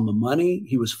analysis was on the money.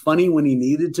 He was funny when he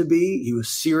needed to be. He was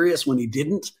serious when he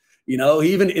didn't. He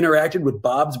even interacted with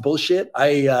Bob's bullshit.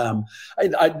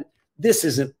 This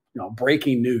isn't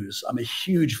breaking news. I'm a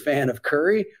huge fan of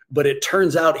Curry, but it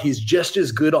turns out he's just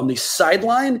as good on the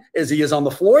sideline as he is on the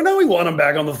floor. Now we want him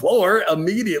back on the floor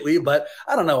immediately, but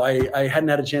I don't know. I hadn't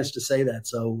had a chance to say that,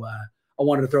 so I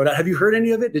wanted to throw it out. Have you heard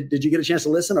any of it? Did you get a chance to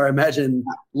listen, or imagine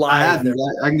live?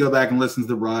 I can go back and listen to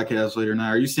the broadcast later now.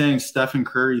 Are you saying Stephen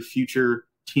Curry, future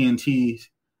TNT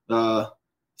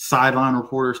sideline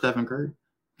reporter Stephen Curry?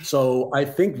 So I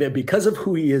think that because of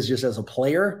who he is just as a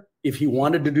player, if he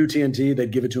wanted to do TNT,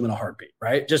 they'd give it to him in a heartbeat,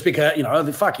 right? Just because,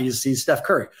 he's Steph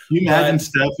Curry. Can you imagine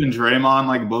Steph and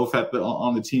Draymond both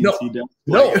on the TNT desk?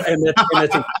 No, and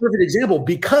that's a perfect example,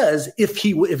 because if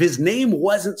his name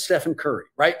wasn't Stephen Curry,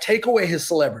 right? Take away his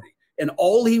celebrity, and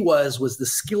all he was the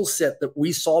skill set that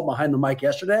we saw behind the mic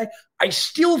yesterday, I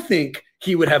still think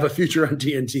he would have a future on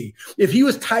TNT. If he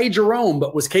was Ty Jerome,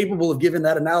 but was capable of giving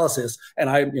that analysis,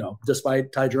 and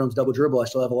despite Ty Jerome's double dribble, I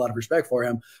still have a lot of respect for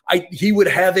him, he would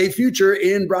have a future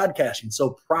in broadcasting.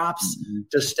 So props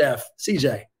to Steph.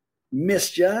 CJ,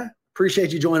 missed ya.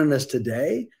 Appreciate you joining us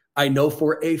today. I know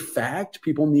for a fact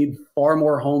people need far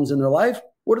more homes in their life.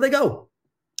 Where do they go?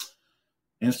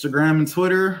 Instagram and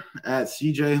Twitter at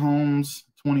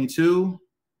CJHolmes22.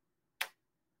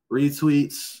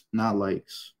 Retweets, not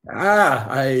likes.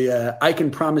 I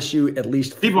can promise you at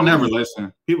least. People never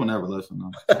listen. No.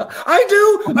 I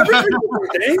do. I mean,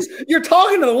 things. You're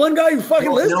talking to the one guy who fucking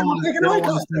listens. They don't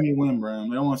want to see me win, bro.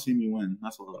 They don't want to see me win.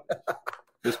 That's all.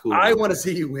 It's cool. I want to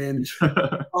see you win.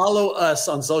 Follow us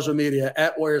on social media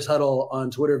at Warriors Huddle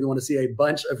on Twitter if you want to see a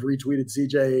bunch of retweeted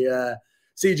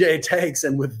CJ takes.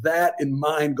 And with that in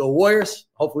mind, go Warriors.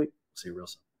 Hopefully, see you real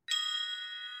soon.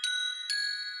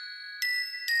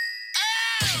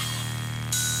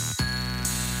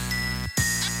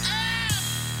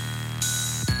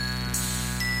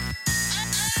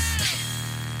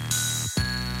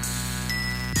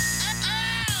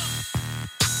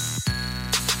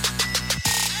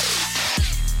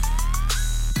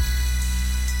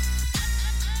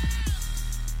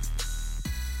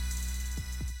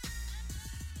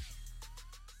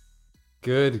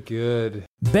 Good.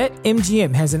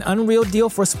 BetMGM has an unreal deal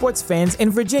for sports fans in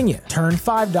Virginia. Turn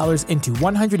 $5 into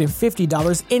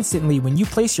 $150 instantly when you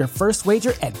place your first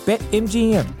wager at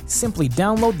BetMGM. Simply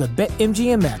download the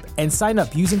BetMGM app and sign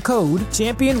up using code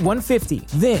Champion150.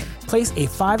 Then, place a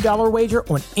 $5 wager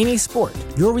on any sport.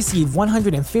 You'll receive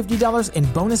 $150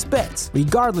 in bonus bets,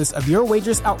 regardless of your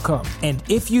wager's outcome. And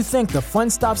if you think the fun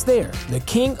stops there, the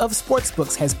king of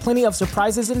sportsbooks has plenty of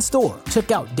surprises in store. Check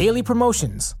out daily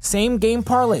promotions, same-game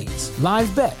parlays,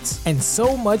 live bets, and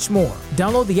so much more.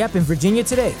 Download the app in Virginia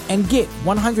today and get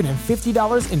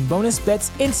 $150 in bonus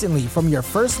bets instantly from your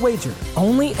first wager.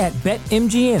 Only at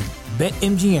BetMGM.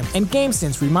 BetMGM and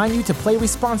GameSense remind you to play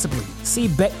responsibly. See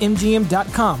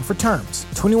BetMGM.com for terms.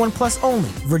 21 plus only.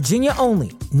 Virginia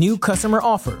only. New customer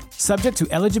offer. Subject to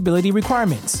eligibility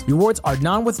requirements. Rewards are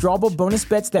non-withdrawable bonus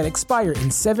bets that expire in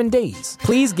 7 days.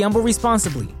 Please gamble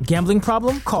responsibly. Gambling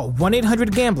problem? Call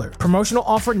 1-800-GAMBLER. Promotional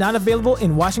offer not available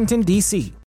in Washington, D.C.